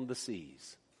and calm the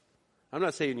seas. I'm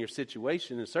not saying your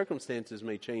situation and circumstances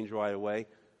may change right away,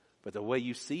 but the way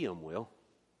you see them will.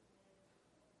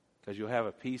 Because you'll have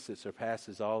a peace that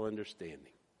surpasses all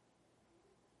understanding.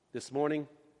 This morning,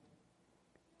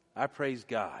 I praise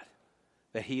God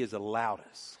that he has allowed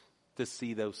us to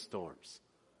see those storms.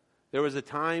 There was a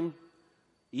time,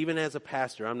 even as a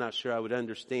pastor, I'm not sure I would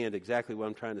understand exactly what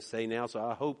I'm trying to say now, so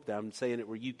I hope that I'm saying it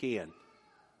where you can.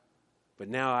 But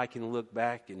now I can look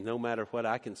back, and no matter what,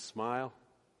 I can smile.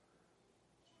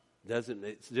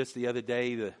 It's just the other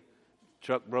day, the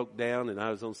truck broke down, and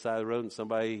I was on the side of the road, and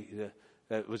somebody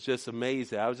that was just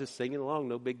amazed. I was just singing along,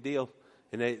 no big deal.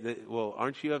 And they, well,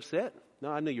 aren't you upset? No,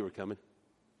 I knew you were coming.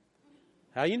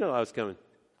 How you know I was coming?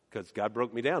 Because God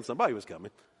broke me down. Somebody was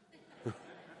coming.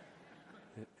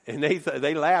 And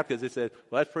they laughed because they said,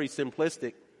 well, that's pretty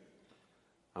simplistic.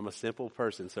 I'm a simple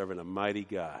person serving a mighty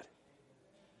God.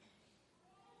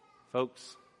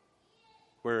 Folks,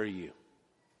 where are you?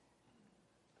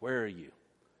 Where are you?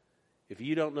 If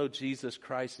you don't know Jesus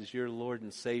Christ as your Lord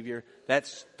and Savior, that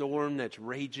storm that's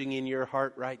raging in your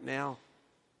heart right now,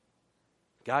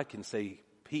 God can say,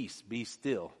 peace, be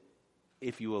still,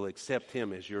 if you will accept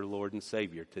him as your Lord and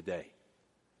Savior today.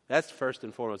 That's first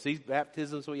and foremost. These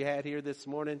baptisms we had here this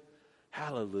morning,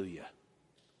 hallelujah.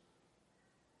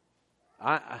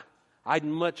 I'd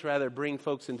much rather bring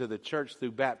folks into the church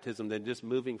through baptism than just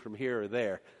moving from here or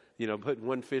there. You know, putting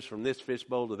one fish from this fish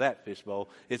bowl to that fish bowl.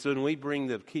 It's when we bring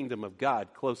the kingdom of God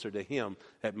closer to him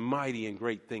that mighty and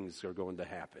great things are going to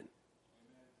happen.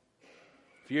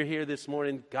 If you're here this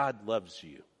morning, God loves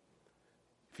you.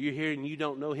 If you're here and you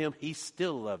don't know him, he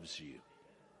still loves you.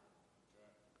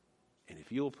 And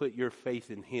if you'll put your faith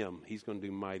in him, he's going to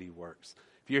do mighty works.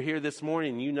 If you're here this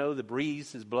morning and you know the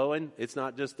breeze is blowing, it's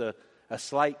not just a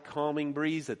slight calming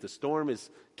breeze, that the storm is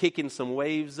kicking some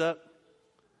waves up,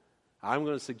 I'm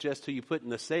going to suggest to you putting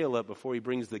the sail up before he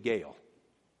brings the gale.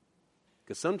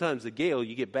 Because sometimes the gale,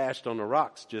 you get bashed on the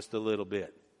rocks just a little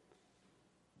bit.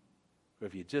 But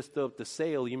if you just throw up the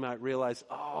sail, you might realize,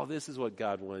 oh, this is what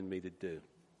God wanted me to do.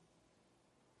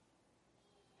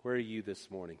 Where are you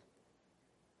this morning?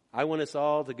 I want us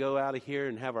all to go out of here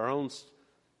and have our own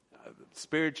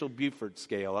spiritual Buford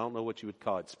scale. I don't know what you would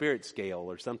call it, spirit scale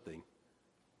or something.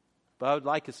 But I would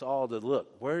like us all to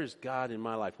look, where is God in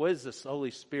my life? Where is the Holy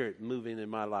Spirit moving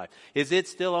in my life? Is it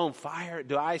still on fire?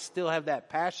 Do I still have that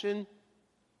passion?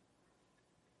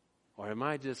 Or am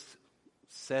I just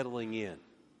settling in?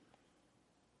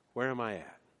 Where am I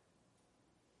at?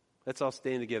 Let's all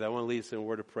stand together. I want to lead us in a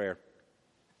word of prayer.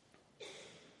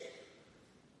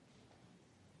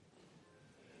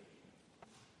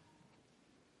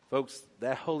 Folks,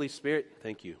 that Holy Spirit,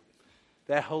 thank you.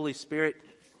 That Holy Spirit,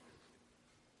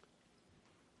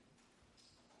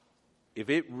 if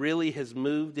it really has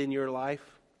moved in your life,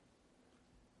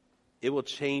 it will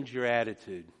change your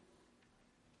attitude.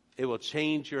 It will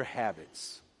change your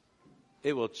habits.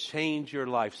 It will change your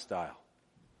lifestyle.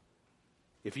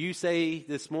 If you say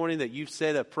this morning that you've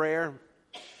said a prayer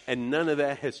and none of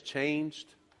that has changed,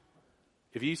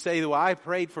 if you say, well, I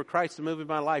prayed for Christ to move in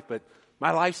my life, but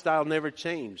my lifestyle never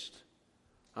changed,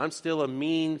 I'm still a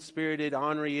mean-spirited,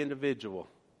 ornery individual.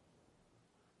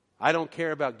 I don't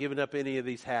care about giving up any of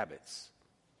these habits.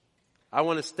 I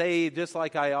want to stay just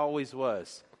like I always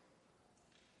was.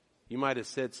 You might have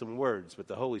said some words, but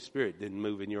the Holy Spirit didn't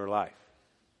move in your life.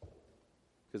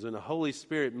 Because when the Holy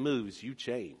Spirit moves, you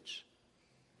change.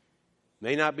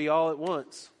 May not be all at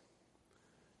once.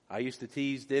 I used to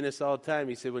tease Dennis all the time.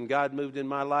 He said, when God moved in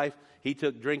my life, he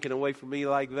took drinking away from me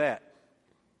like that.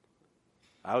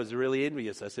 I was really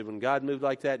envious. I said, when God moved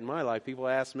like that in my life, people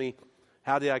ask me,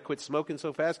 how did I quit smoking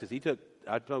so fast? Because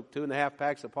I smoked 2.5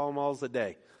 packs of Pall Malls a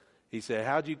day. He said,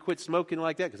 how'd you quit smoking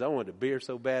like that? Because I wanted a beer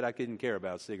so bad I couldn't care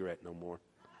about a cigarette no more.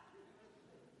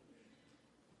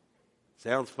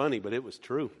 Sounds funny, but it was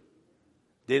true.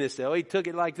 Dennis said, oh, he took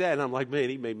it like that. And I'm like, man,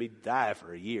 he made me die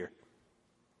for a year.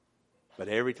 But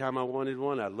every time I wanted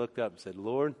one, I looked up and said,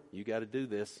 Lord, you got to do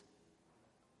this.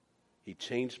 He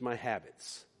changed my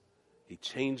habits. He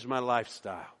changed my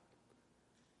lifestyle.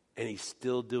 And he's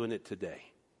still doing it today.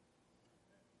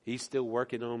 He's still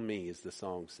working on me, as the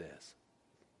song says.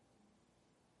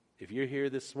 If you're here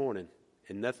this morning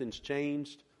and nothing's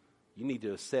changed, you need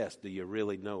to assess, do you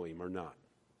really know him or not?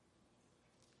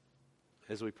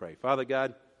 As we pray. Father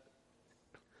God,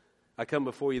 I come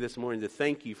before you this morning to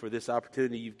thank you for this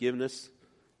opportunity you've given us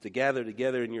to gather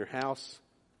together in your house,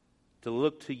 to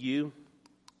look to you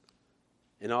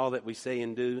in all that we say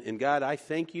and do. And God, I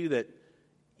thank you that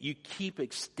you keep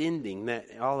extending that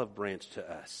olive branch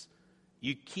to us.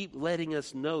 You keep letting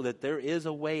us know that there is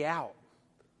a way out.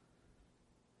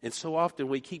 And so often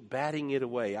we keep batting it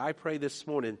away. I pray this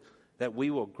morning that we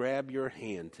will grab your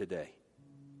hand today.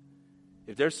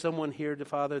 If there's someone here,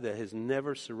 Father, that has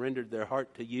never surrendered their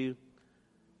heart to you,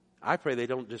 I pray they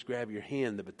don't just grab your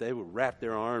hand, but they will wrap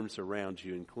their arms around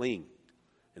you and cling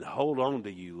and hold on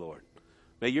to you, Lord.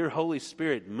 May your Holy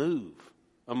Spirit move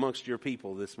amongst your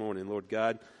people this morning, Lord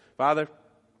God. Father,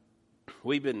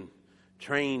 we've been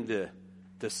trained to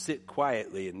sit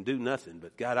quietly and do nothing.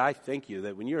 But God, I thank you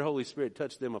that when your Holy Spirit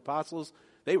touched them apostles,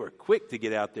 they were quick to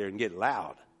get out there and get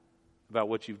loud about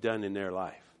what you've done in their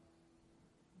life.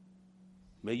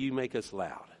 May you make us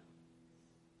loud.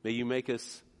 May you make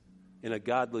us, in a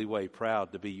godly way,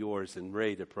 proud to be yours and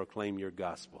ready to proclaim your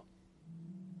gospel.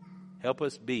 Help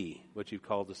us be what you've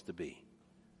called us to be.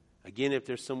 Again, if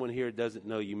there's someone here that doesn't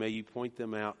know you, may you point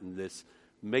them out and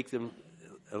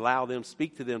allow them,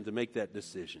 speak to them to make that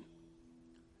decision.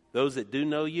 Those that do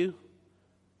know you,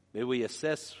 may we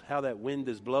assess how that wind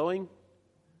is blowing,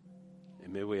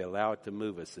 and may we allow it to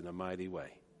move us in a mighty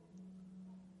way.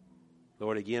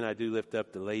 Lord, again, I do lift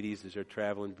up the ladies as they're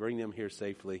traveling. Bring them here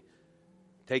safely.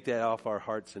 Take that off our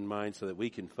hearts and minds so that we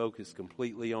can focus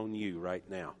completely on you right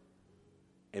now.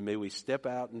 And may we step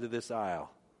out into this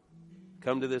aisle,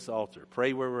 come to this altar,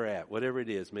 pray where we're at, whatever it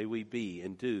is, may we be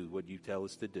and do what you tell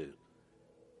us to do.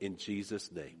 In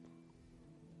Jesus' name.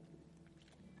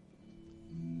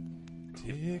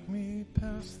 Take me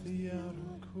past the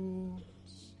outer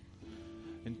courts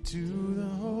into the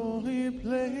holy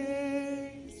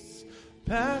place,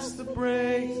 past the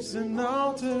brazen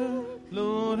altar.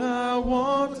 Lord, I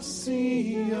want to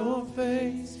see your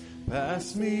face.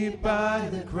 Pass me by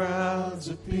the crowds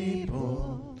of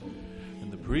people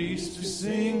and the priests who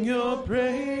sing your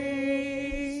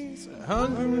praise. I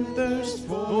hunger and thirst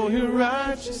for your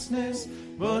righteousness,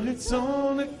 but it's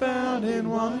only found in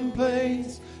one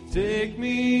place. Take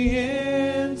me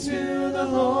into the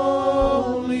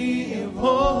Holy of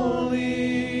Holies.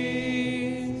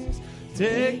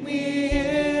 Take me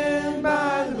in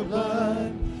by the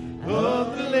blood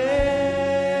of the Lamb.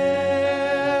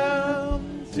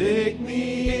 Take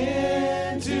me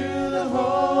into the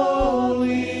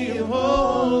Holy of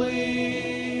Holies.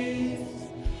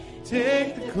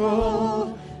 Take the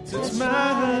cold, touch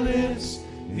my lips,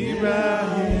 here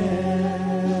I am.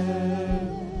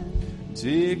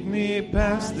 Take me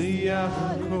past the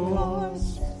outer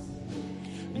courts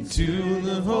into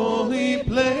the holy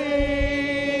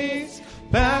place,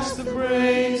 past the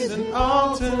brazen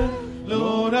altar.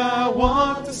 Lord, I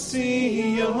want to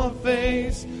see your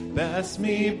face. Pass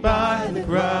me by the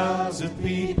crowds of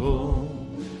people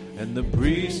and the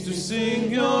priests who sing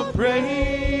your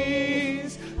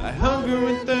praise. I hunger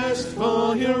and thirst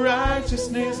for your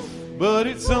righteousness, but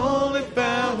it's only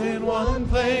found in one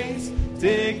place.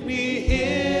 Take me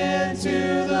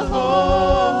into the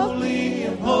Holy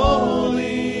of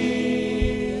Holies.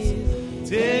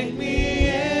 Take me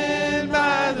in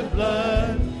by the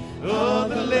blood of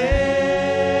the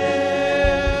Lamb.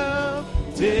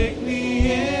 Take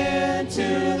me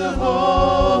into the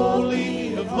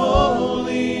Holy of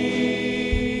Holies.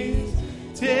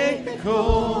 Take the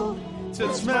cold,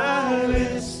 touch my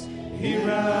lips,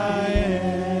 here I am.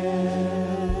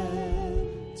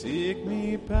 Take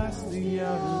me past the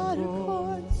outer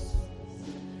courts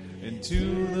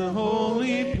into the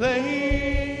holy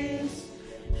place,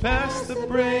 past the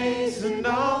brazen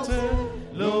altar.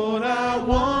 Lord, I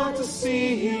want to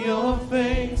see your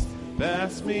face.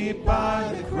 Pass me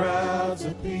by the crowds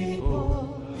of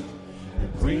people, the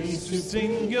priests who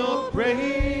sing your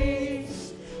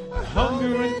praise. I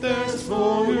hunger and thirst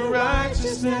for your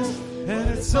righteousness, and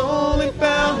it's only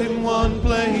found in one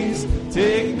place.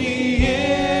 Take me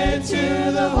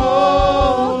into the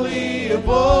Holy of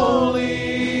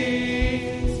Holies.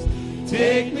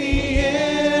 Take me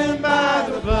in by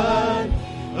the blood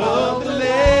of the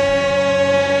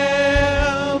Lamb.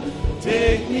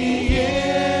 Take me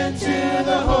into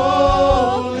the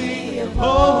Holy of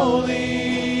Holies.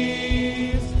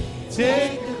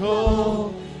 Take the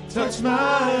cold, touch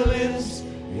my lips,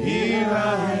 here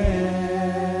I am.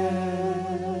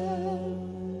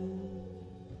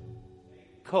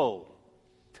 Cold,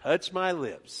 touch my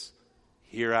lips,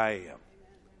 here I am.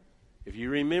 If you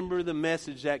remember the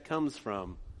message that comes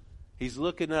from, he's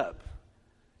looking up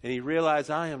and he realized,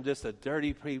 I am just a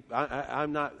dirty people.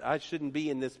 I shouldn't be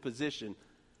in this position.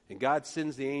 And God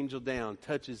sends the angel down,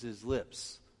 touches his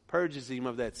lips, purges him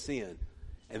of that sin.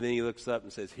 And then he looks up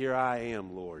and says, here I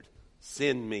am, Lord,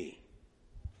 send me.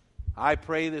 I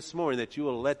pray this morning that you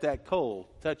will let that coal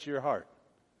touch your heart.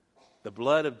 The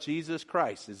blood of Jesus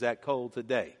Christ is that coal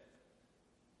today.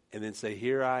 And then say,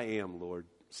 here I am, Lord,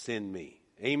 send me.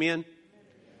 Amen?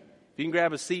 If you can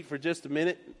grab a seat for just a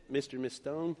minute, Mr. and Miss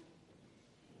Stone.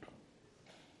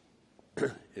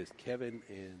 It's Kevin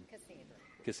and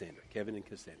Cassandra. Kevin and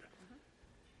Cassandra.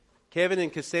 Kevin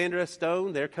and Cassandra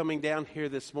Stone, they're coming down here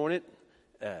this morning.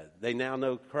 They now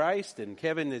know Christ, and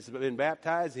Kevin has been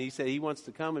baptized, and he said he wants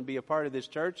to come and be a part of this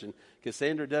church, and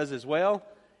Cassandra does as well.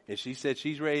 And she said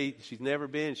she's ready. She's never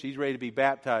been. She's ready to be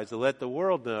baptized to let the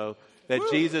world know that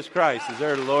Jesus Christ is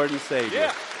their Lord and Savior.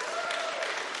 Yeah.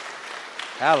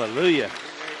 Hallelujah.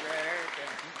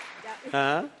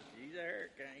 Huh? He's a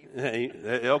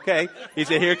hurricane. Okay. He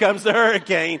said, here comes the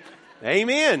hurricane.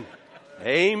 Amen.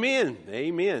 Amen.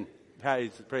 Amen.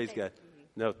 Praise God.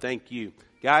 No, thank you.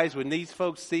 Guys, when these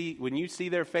folks when you see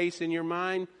their face in your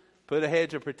mind, put a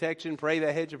hedge of protection, pray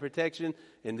that hedge of protection,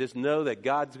 and just know that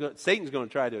Satan's going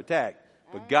to try to attack,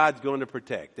 but God's going to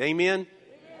protect. Amen?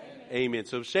 Amen.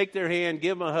 So shake their hand,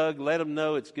 give them a hug, let them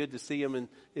know it's good to see them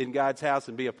in God's house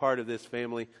and be a part of this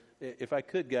family. If I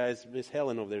could, guys, Miss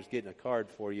Helen over there is getting a card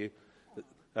for you.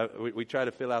 We try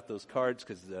to fill out those cards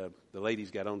because the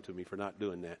ladies got on to me for not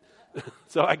doing that.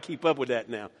 So I keep up with that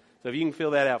now. So if you can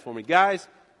fill that out for me. Guys,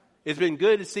 it's been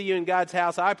good to see you in God's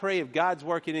house. I pray if God's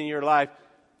working in your life,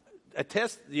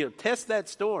 test that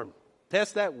storm.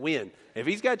 Test that wind. If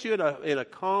he's got you in a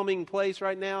calming place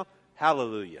right now,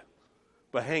 hallelujah.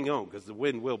 But hang on, because the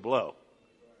wind will blow.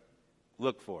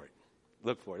 Look for it.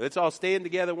 Look for it. Let's all stand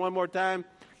together one more time.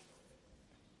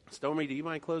 Stormy, do you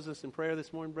mind closing us in prayer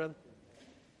this morning, brother?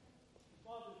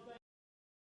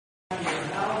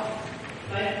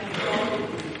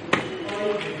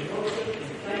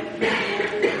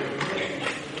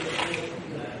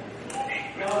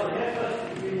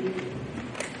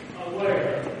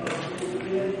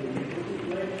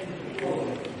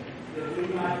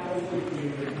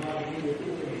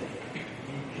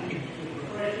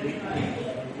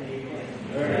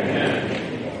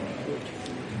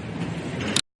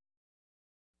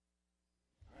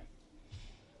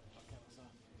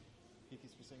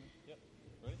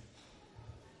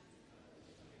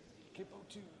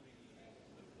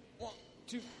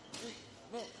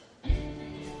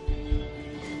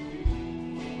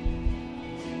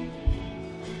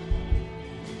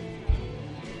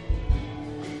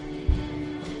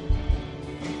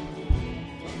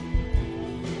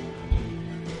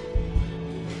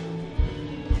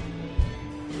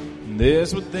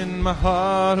 There's within my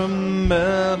heart a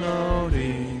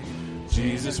melody.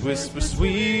 Jesus whispers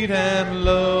sweet and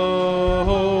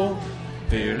low.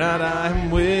 Fear not, I am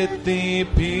with thee.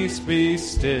 Peace be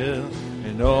still.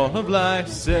 And all of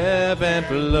life's ebb and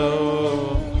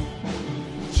flow.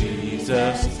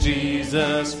 Jesus,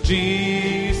 Jesus,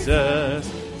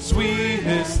 Jesus,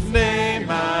 sweetest name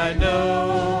I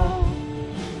know.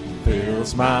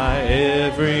 Fills my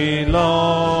every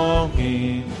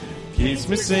longing. Keeps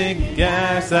me singing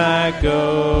as I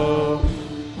go.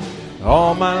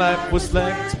 All my life was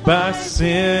wrecked by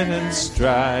sin and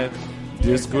strife.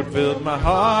 Discord filled my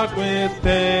heart with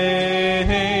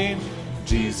pain.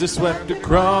 Jesus wept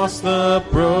across the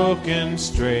broken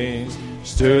strings,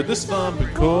 stirred the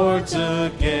slumbering chords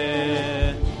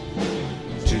again.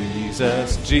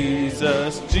 Jesus,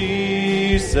 Jesus,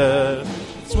 Jesus,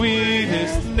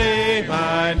 sweetest name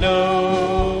I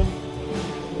know.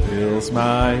 Fills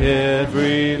my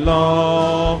every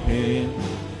longing,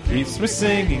 keeps me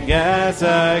singing as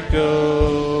I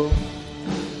go.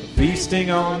 Feasting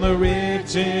on the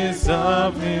riches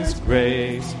of His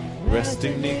grace,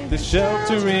 resting neath the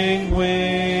sheltering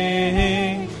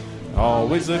wing.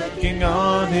 Always looking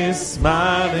on His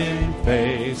smiling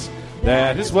face,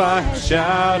 that is why I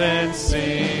shout and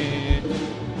sing.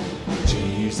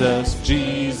 Jesus,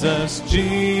 Jesus,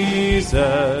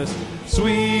 Jesus,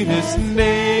 sweetest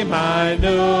name I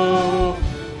know.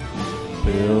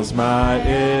 Fills my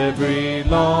every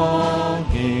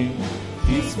longing,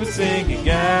 keeps me singing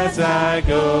as I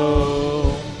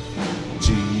go.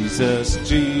 Jesus,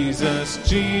 Jesus,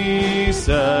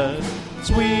 Jesus,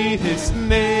 sweetest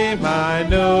name I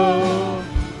know.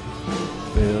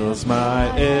 Fills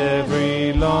my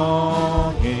every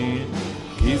longing,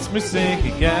 keeps me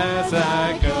singing as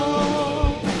I go.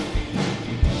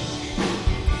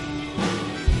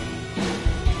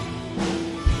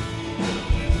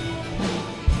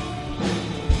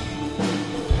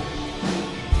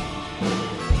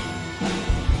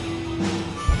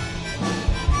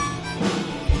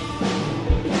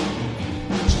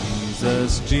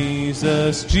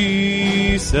 Jesus,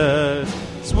 Jesus,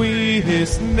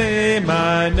 sweetest name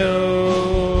I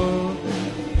know.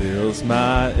 Fills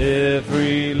my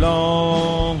every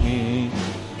longing,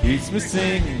 keeps me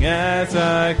singing as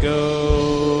I go.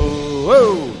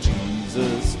 Oh,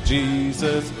 Jesus,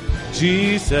 Jesus,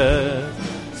 Jesus,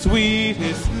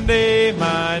 sweetest name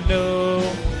I know,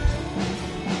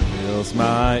 fills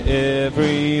my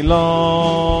every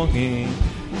longing,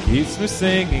 keeps me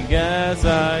singing as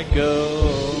I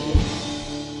go.